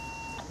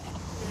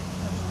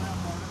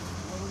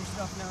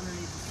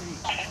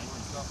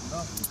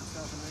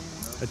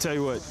 I tell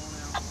you what,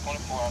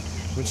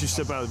 once you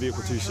step out of the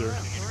vehicle too, sir.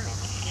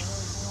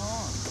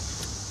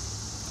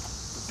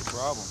 What's the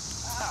problem?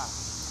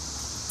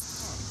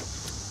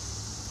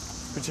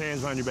 Put your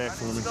hands behind your back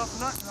for me.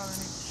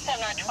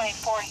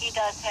 724, he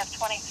does have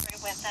 23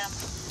 with him.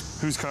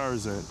 Whose car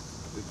is that?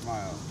 It's my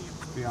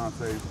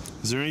fiance.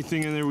 Is there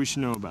anything in there we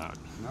should know about?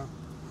 No.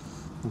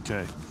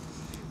 Okay.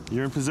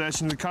 You're in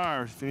possession of the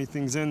car. If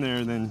anything's in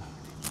there, then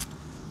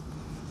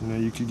you know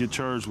you could get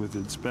charged with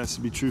it. It's best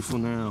to be truthful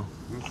now.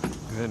 Go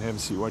ahead and have a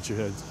seat. Watch your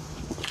head.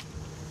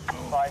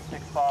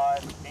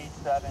 565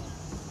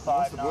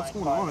 8759. What's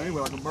going on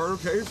anyway? Like a murder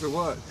case or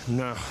what?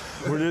 No,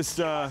 we're just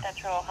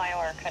Central Ohio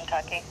or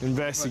Kentucky.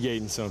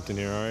 investigating something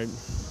here. All right.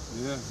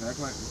 Yeah, act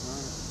like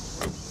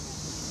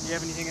You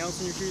have anything else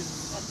in your shoes?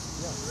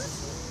 Yeah.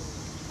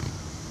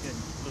 Good.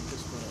 Look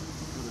this foot up.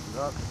 Look it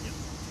up. Yep.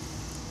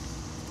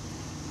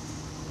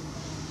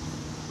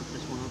 Look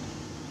this one up.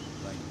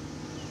 Right.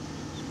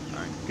 All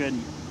right. Good.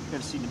 You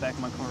got a seat in the back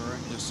of my car, right?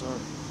 Yes, sir.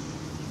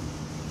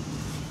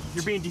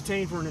 You're being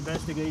detained for an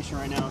investigation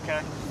right now,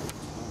 okay?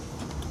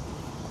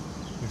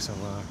 Looks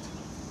unlocked.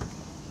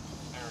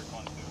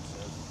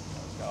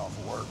 Got off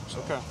of work. So.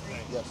 Okay.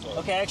 Yes, sir.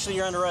 Okay, actually,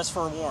 you're under arrest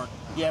for a warrant.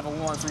 You have a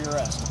warrant for your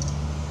arrest.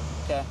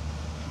 Okay?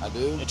 I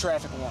do? A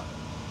traffic warrant.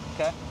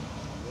 Okay?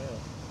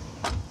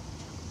 Yeah.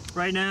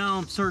 Right now,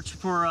 I'm searching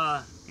for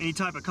any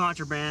type of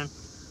contraband.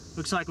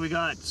 Looks like we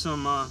got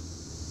some, I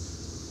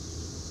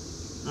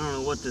don't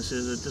know what this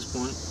is at this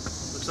point.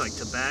 Looks like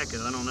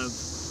tobacco, I don't know.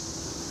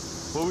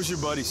 What was your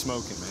buddy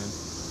smoking, man?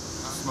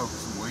 Smoking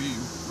some weed.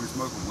 We were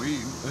smoking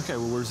weed. Okay,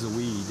 well, where's the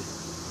weed?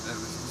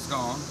 It's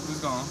gone. It's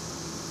gone.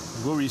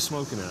 What were you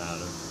smoking it out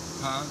of?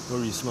 Huh?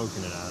 What were you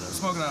smoking it out of?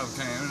 Smoking out of a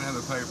can. Didn't have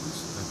the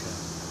papers. Okay.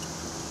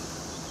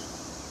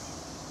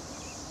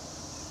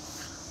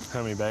 How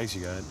many bags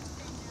you got?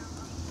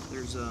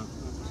 There's 1,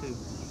 2,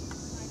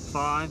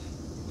 5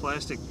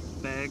 plastic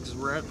bags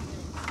wrapped.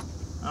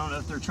 I don't know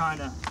if they're trying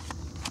to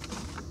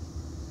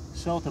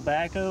sell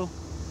tobacco.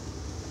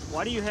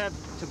 Why do you have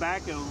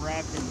tobacco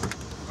wrapped in?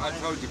 I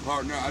told your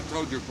partner,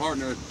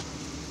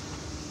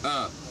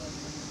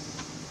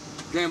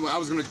 Campbell, I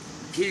was going to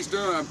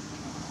keister him,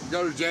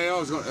 go to jail, I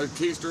was going to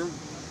keister him.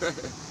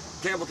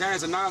 Campbell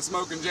County's a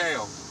non-smoking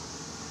jail.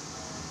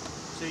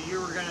 So you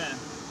were going to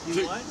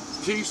do what?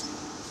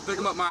 Stick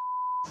him up my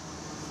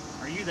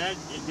Are you that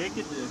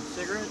addicted to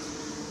cigarettes?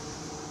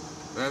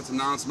 That's a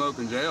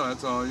non-smoking jail.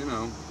 That's all, you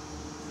know.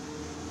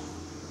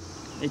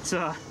 It's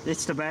tobacco.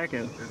 It's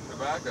tobacco.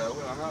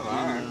 Well,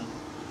 all right.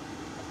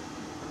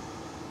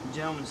 The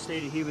gentleman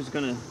stated he was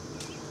gonna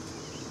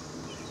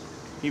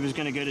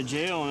go to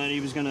jail and that he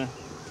was gonna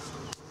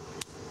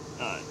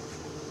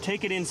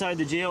take it inside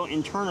the jail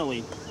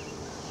internally.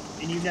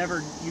 And you've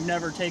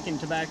never taken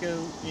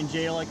tobacco in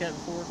jail like that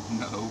before?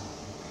 No.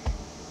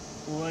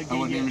 Well, I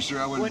wasn't even sure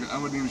I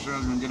wasn't even sure I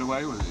was gonna get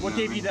away with it. What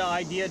gave you the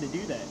idea to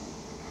do that?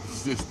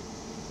 It's just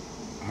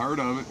heard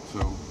of it,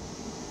 so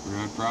we're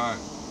gonna try it.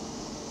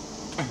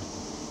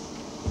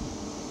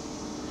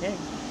 Okay.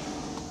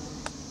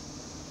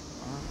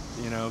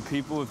 You know,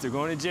 people, if they're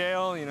going to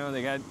jail, you know,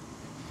 they got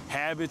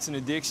habits and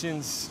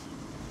addictions.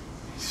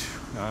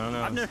 I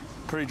don't know.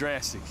 Pretty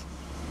drastic.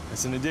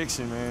 It's an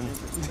addiction, man.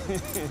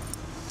 24,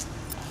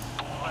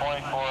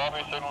 I'll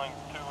be signaling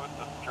 2 with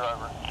the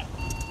driver.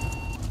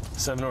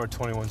 7 or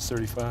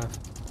 2135.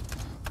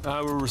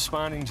 We're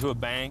responding to a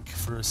bank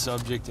for a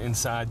subject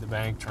inside the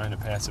bank trying to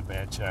pass a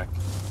bad check.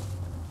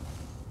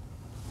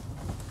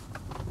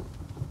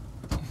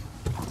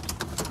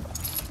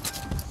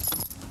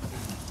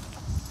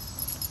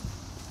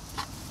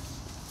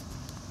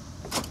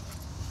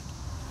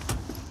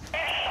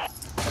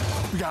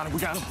 We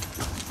got him.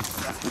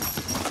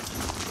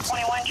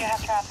 21, you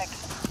have traffic.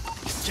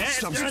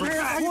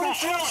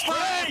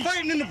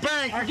 Fighting in the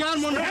bank. I got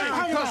him on the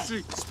bank.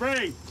 Custody.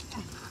 Spray.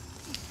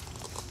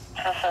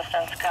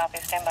 Assistance, copy,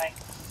 stand by.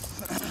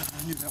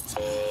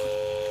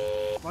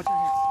 Watch your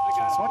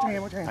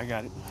hand. Watch your hand. I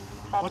got it.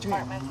 Watch your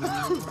hand.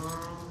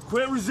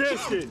 Quit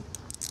resisting.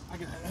 I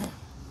got it.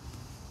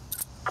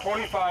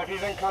 25,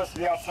 he's in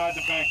custody outside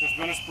the bank. There's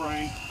been a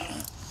sprain.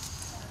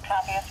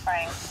 Copy, a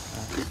sprain.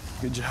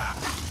 Good job.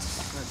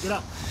 Get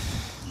up.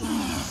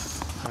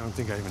 I don't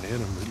think I even hit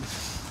him, but...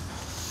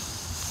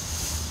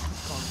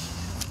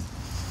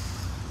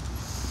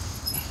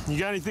 You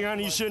got anything on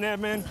you shouldn't have,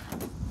 man?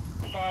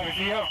 If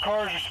you have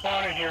cars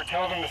responding here,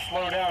 tell them to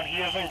slow down.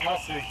 He is in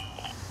custody.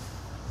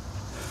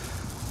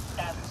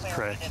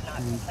 Correct. Did not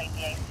complete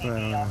the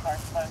ACV. All cars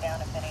slow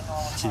down if any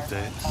normal Keep cars are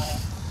that.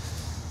 responding.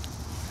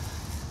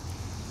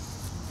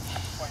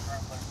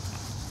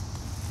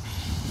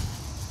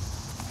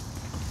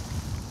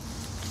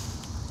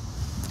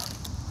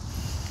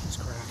 It's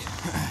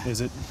crack.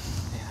 Is it?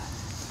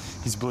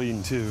 Yeah. He's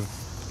bleeding too.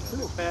 The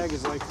little bag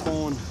is like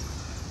falling.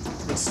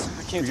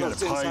 I can't tell if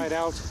it's inside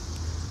out,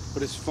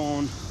 but it's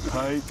falling.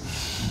 Pipe.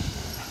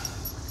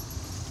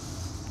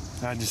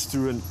 I just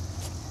threw a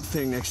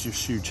thing next to your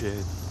shoe,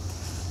 Chad.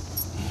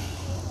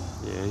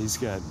 Yeah, he's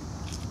got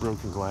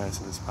broken glass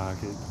in his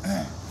pocket.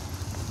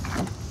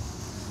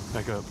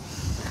 Back up.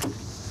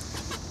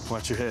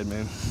 Watch your head,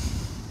 man.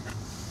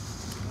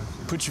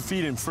 Put your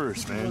feet in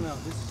first, man.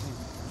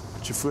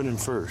 Put your foot in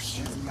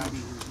first.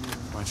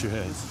 Watch your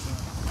head.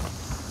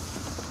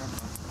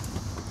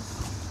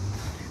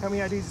 How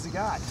many IDs has he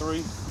got?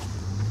 3.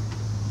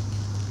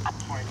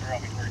 23, I'll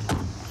be 3.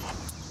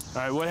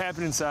 All right, what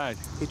happened inside?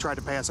 He tried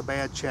to pass a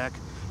bad check,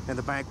 and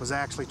the bank was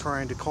actually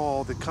trying to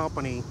call the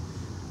company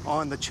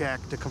on the check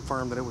to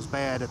confirm that it was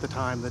bad at the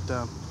time that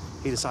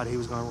he decided he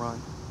was going to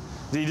run.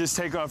 Did he just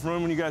take off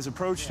running when you guys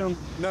approached him?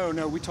 No,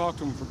 we talked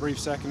to him for a brief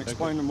second,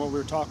 explained to him what we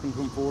were talking to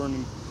him for,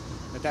 and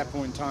at that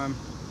point in time,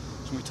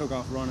 we took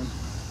off running.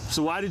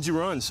 So why did you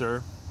run,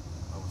 sir?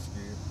 I was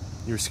scared.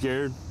 You were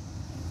scared?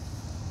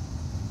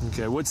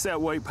 Okay, what's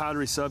that white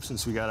powdery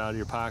substance we got out of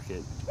your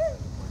pocket?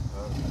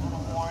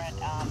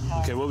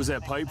 Okay, what was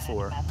that pipe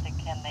for? That's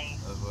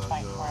what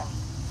I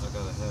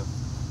got a habit.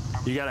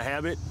 You got a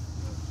habit?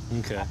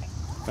 Okay.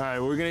 All right,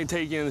 we're gonna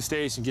take you in the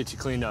station and get you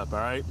cleaned up, all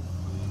right?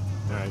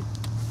 All right.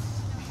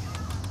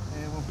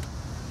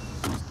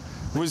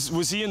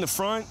 Was he in the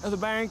front of the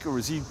bank, or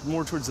was he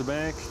more towards the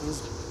back? He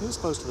was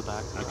close to the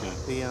back. Okay.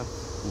 We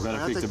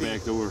gotta pick the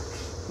back door.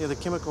 Yeah, the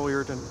chemical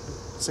irritant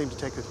seemed to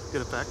take a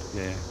good effect.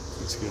 Yeah,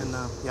 that's good. And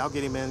yeah, I'll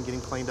get him in, get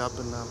him cleaned up,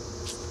 and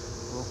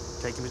we'll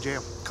take him to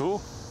jail.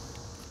 Cool.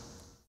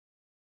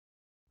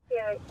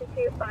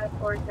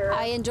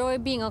 I enjoy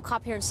being a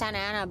cop here in Santa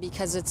Ana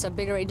because it's a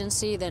bigger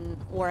agency than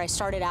where I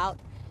started out,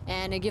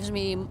 and it gives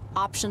me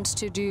options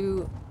to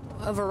do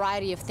a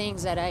variety of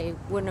things that I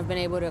wouldn't have been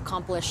able to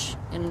accomplish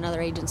in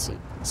another agency,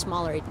 a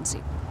smaller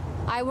agency.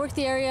 I work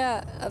the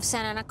area of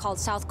Santa Ana called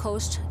South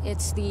Coast.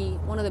 It's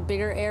one of the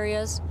bigger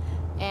areas,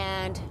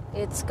 and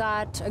it's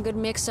got a good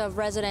mix of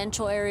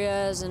residential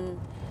areas and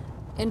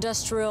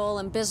industrial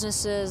and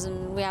businesses,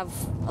 and we have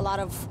a lot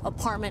of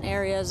apartment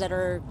areas that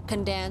are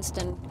condensed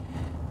and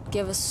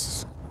give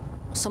us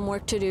some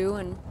work to do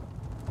and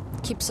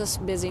keeps us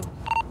busy.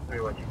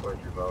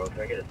 31243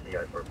 can I get a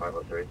CI for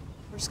 503?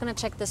 We're just gonna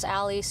check this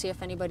alley, see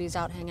if anybody's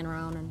out hanging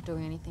around and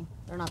doing anything.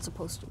 They're not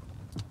supposed to.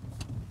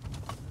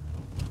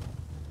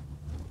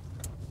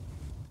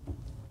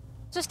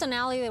 Just an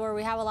alley where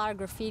we have a lot of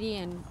graffiti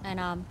and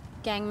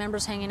gang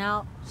members hanging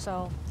out,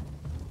 so.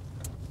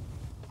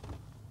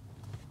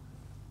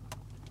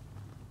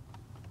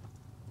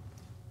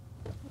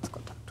 Let's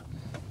go talk to them.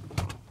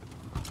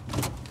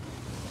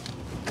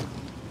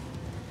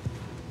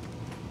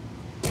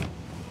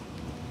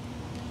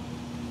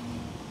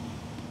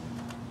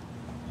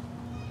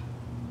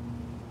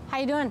 How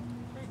you doing?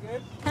 Pretty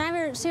good. Can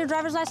I see your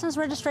driver's license,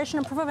 registration,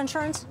 and proof of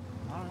insurance?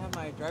 I don't have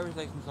my driver's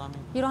license on me.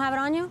 You don't have it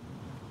on you?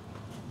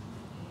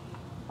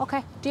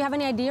 Okay. Do you have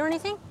any ID or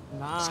anything?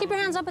 Nah. Just keep your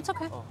hands up. It's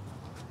okay. Oh.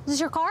 Is this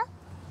your car?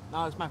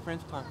 No, it's my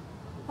friend's car.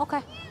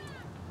 Okay.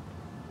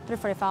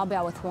 345. I'll be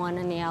out with one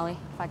in the alley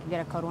if I could get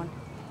a code one.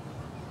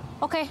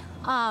 Okay.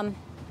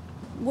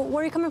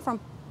 Where are you coming from?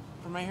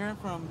 From right here,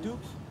 from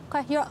Duke's.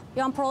 Okay. You're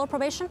on parole or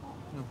probation?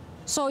 No.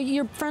 So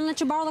your friend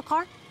let you borrow the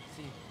car?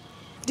 Si.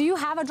 Do you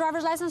have a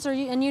driver's license,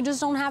 and you just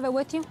don't have it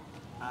with you?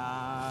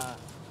 I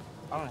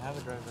don't have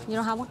a driver's license. You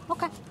don't have one?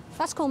 Okay.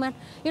 That's cool, man.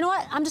 You know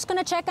what? I'm just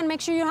gonna check and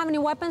make sure you don't have any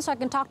weapons so I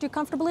can talk to you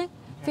comfortably. Okay.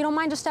 If you don't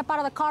mind, just step out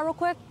of the car real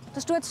quick.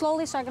 Just do it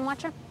slowly so I can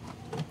watch you.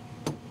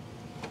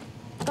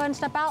 Go ahead and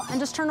step out and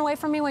just turn away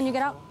from me when you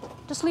get out.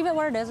 Just leave it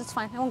where it is. It's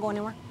fine. It won't go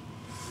anywhere.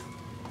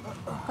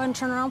 Go ahead and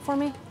turn around for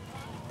me.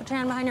 Put your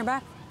hand behind your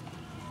back.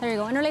 There you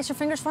go. Interlace your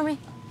fingers for me.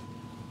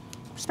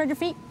 Spread your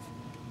feet.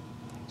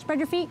 Spread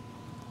your feet.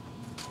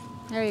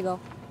 There you go.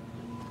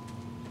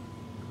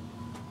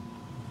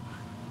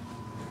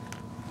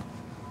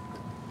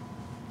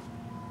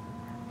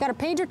 Got a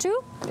pager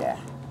too? Yeah.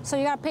 So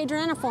you got a pager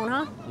and a phone,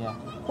 huh? Yeah.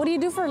 What do you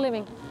do for a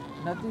living?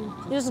 Nothing.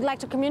 You just like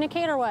to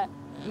communicate or what?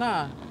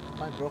 Nah.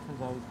 My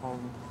girlfriend's always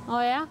calling me.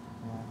 Oh, yeah? Yeah.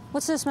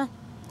 What's this, man?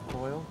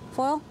 Foil.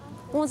 Foil?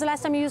 When was the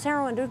last time you used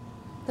heroin, dude?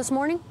 This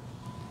morning?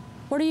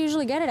 Where do you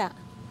usually get it at?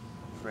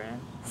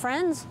 Friend.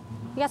 Friends?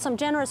 You got some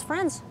generous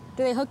friends.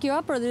 Do they hook you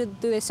up or do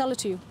they sell it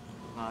to you?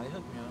 Nah, they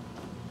hook me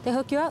up. They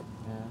hook you up?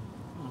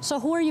 Yeah. So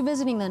who are you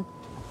visiting then?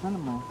 A friend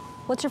of mine.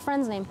 What's your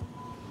friend's name?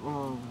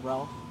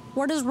 Ralph.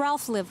 Where does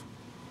Ralph live?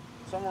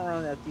 Somewhere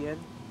around at the end.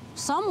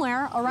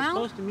 Somewhere around?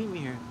 He's supposed to meet me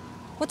here.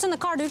 What's in the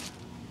car, dude?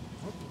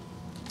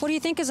 What do you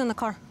think is in the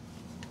car?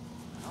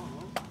 I don't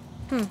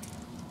know.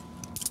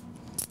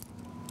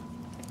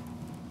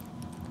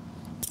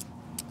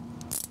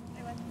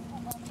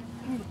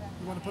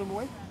 You want to put them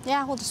away?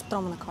 Yeah, we'll just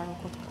throw them in the car real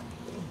quick.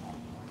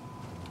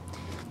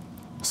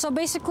 So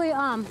basically,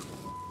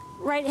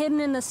 right hidden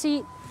in the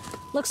seat,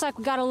 looks like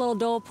we got a little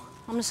dope.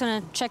 I'm just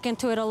gonna check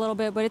into it a little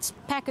bit, but it's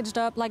packaged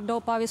up like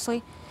dope,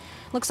 obviously.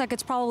 Looks like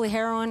it's probably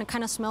heroin. It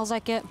kind of smells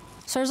like it.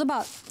 So there's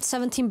about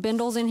 17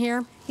 bindles in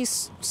here.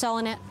 He's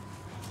selling it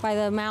by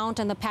the amount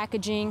and the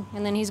packaging,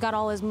 and then he's got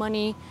all his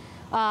money,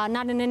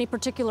 not in any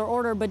particular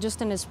order, but just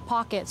in his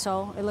pocket.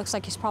 So it looks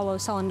like he's probably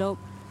selling dope.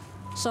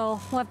 So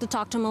we'll have to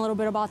talk to him a little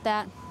bit about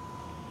that.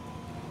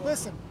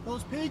 Listen,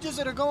 those pages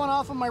that are going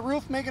off on my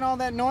roof making all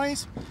that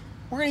noise,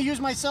 we're going to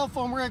use my cell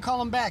phone. We're going to call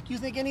them back. You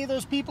think any of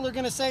those people are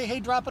going to say, hey,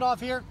 drop it off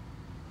here?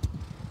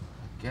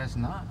 Guess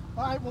not.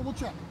 All right, well, we'll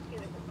check.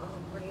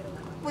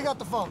 We got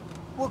the phone.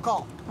 We'll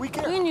call. We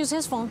care. You can use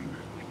his phone.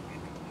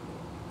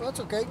 Well, that's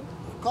okay.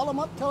 Call him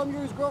up, tell him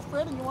you're his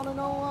girlfriend, and you want to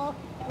know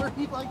where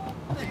he like.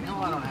 You know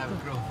I don't have a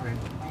girlfriend.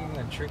 You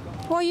gonna trick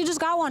him? Well, you just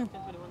got one.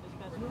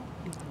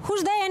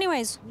 Who's they,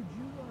 anyways?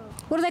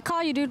 What do they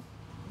call you, dude?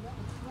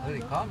 What do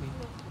they call me?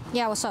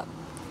 Yeah, what's up?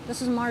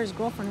 This is Mario's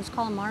girlfriend. Who's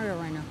calling Mario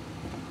right now?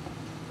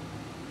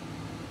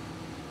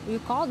 You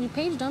called? You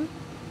paged him.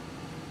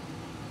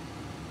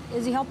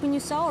 Is he helping you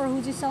sell, or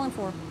who's he selling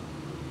for?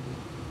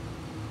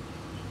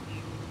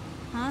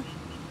 Huh?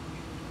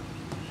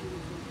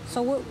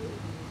 So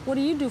what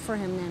do you do for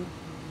him then?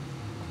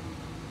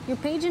 You're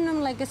paging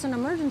him like it's an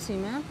emergency,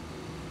 man.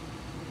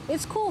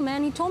 It's cool,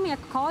 man. He told me I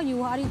could call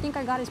you. How do you think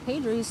I got his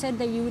pager? He said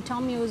that you would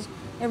tell me it was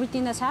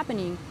everything that's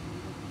happening.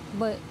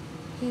 But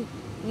he,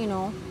 you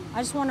know,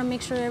 I just want to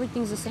make sure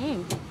everything's the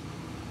same.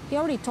 He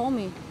already told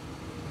me.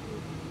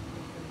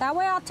 That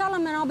way I'll tell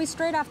him and I'll be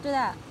straight after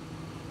that.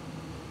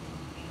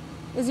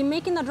 Is he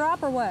making the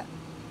drop or what?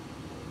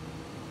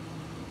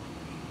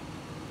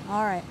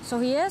 All right, so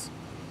he is?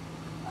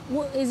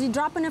 Is he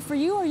dropping it for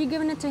you or are you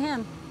giving it to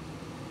him?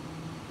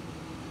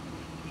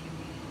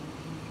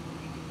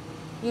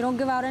 You don't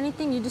give out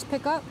anything, you just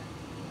pick up?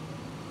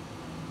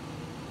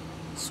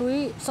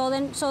 Sweet. So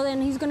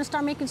then he's gonna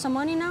start making some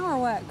money now or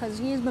what? Because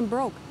he's been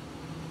broke.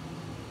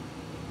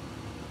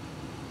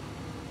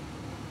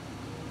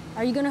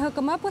 Are you gonna hook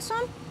him up with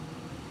some?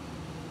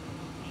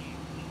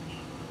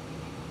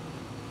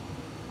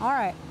 All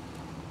right.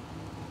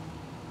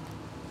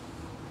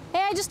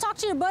 Hey, I just talked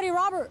to your buddy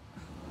Robert.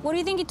 What do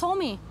you think he told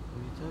me?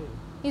 What did he tell you?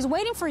 He's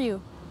waiting for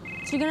you.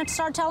 So you're gonna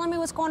start telling me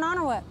what's going on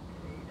or what?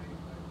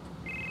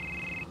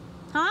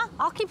 Huh?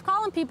 I'll keep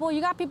calling people. You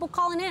got people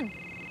calling in.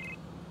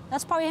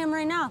 That's probably him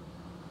right now.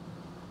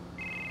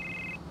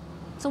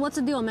 So what's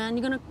the deal, man?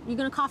 You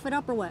gonna cough it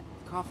up or what?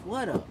 Cough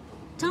what up?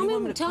 Tell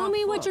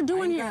me what you're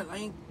doing here.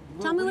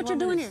 Tell me what you're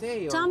doing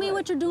here. Tell me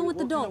what you're doing with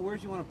the dope. What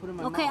words you want to put in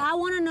my mouth? Okay, I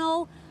want to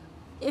know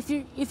if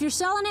you're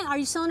selling it. Are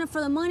you selling it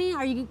for the money?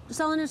 Are you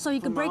selling it so you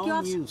can break you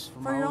off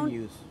for your own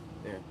use?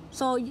 There.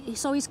 So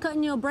he's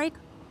cutting you a break.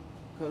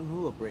 Cutting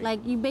who a break?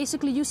 Like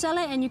you sell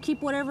it and you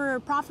keep whatever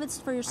profits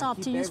for yourself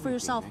to use for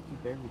yourself. I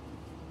keep everything.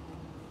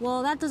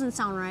 Well, that doesn't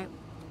sound right.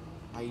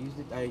 I use,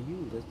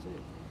 that's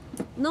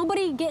it.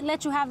 Nobody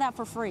let you have that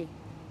for free,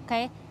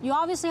 okay? You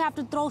obviously have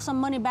to throw some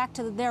money back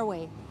to their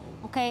way,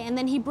 okay? And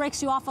then he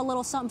breaks you off a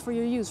little something for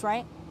your use,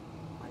 right?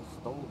 I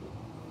stole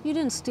it. You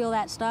didn't steal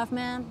that stuff,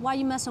 man. Why are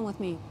you messing with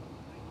me?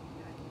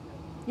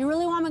 You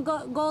really want me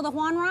to go the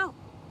Juan route?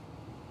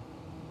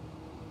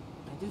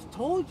 I just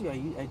told you,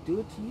 I do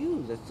it to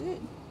use, that's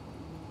it.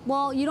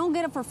 Well, you don't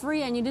get it for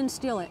free and you didn't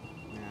steal it.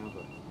 Yeah,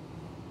 but...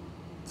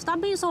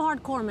 Stop being so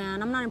hardcore,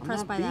 man. I'm not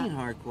impressed by that. I'm not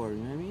being hardcore,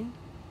 you know what I mean?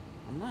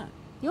 I'm not.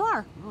 You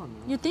are. No, I'm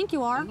not. You think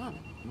you are? I'm not.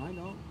 No, I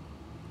don't.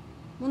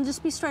 Well,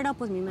 just be straight up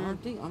with me, man.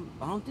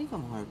 I don't think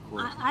I'm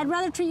hardcore. I'd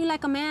rather treat you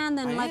like a man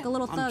than like a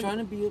little thug. I'm trying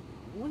to be a...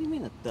 What do you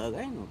mean a thug?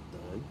 I ain't no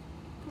thug.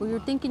 Well, you're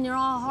thinking you're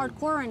all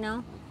hardcore right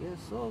now. I guess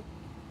so.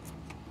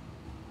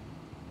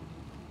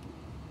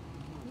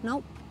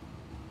 Nope.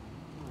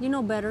 You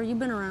know better. You've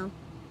been around.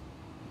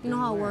 You know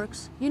how it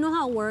works. You know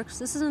how it works.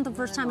 This isn't the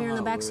first time you're in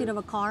the backseat of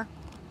a car.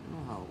 I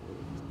know how it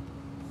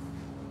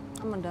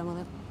works. I'm done with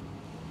it.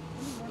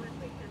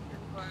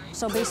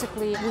 So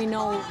basically, we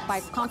know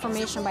by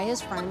confirmation by his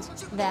friends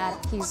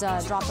that he's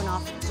dropping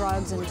off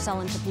drugs and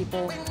selling to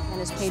people, and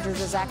his pagers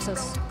is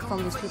access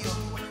from these people.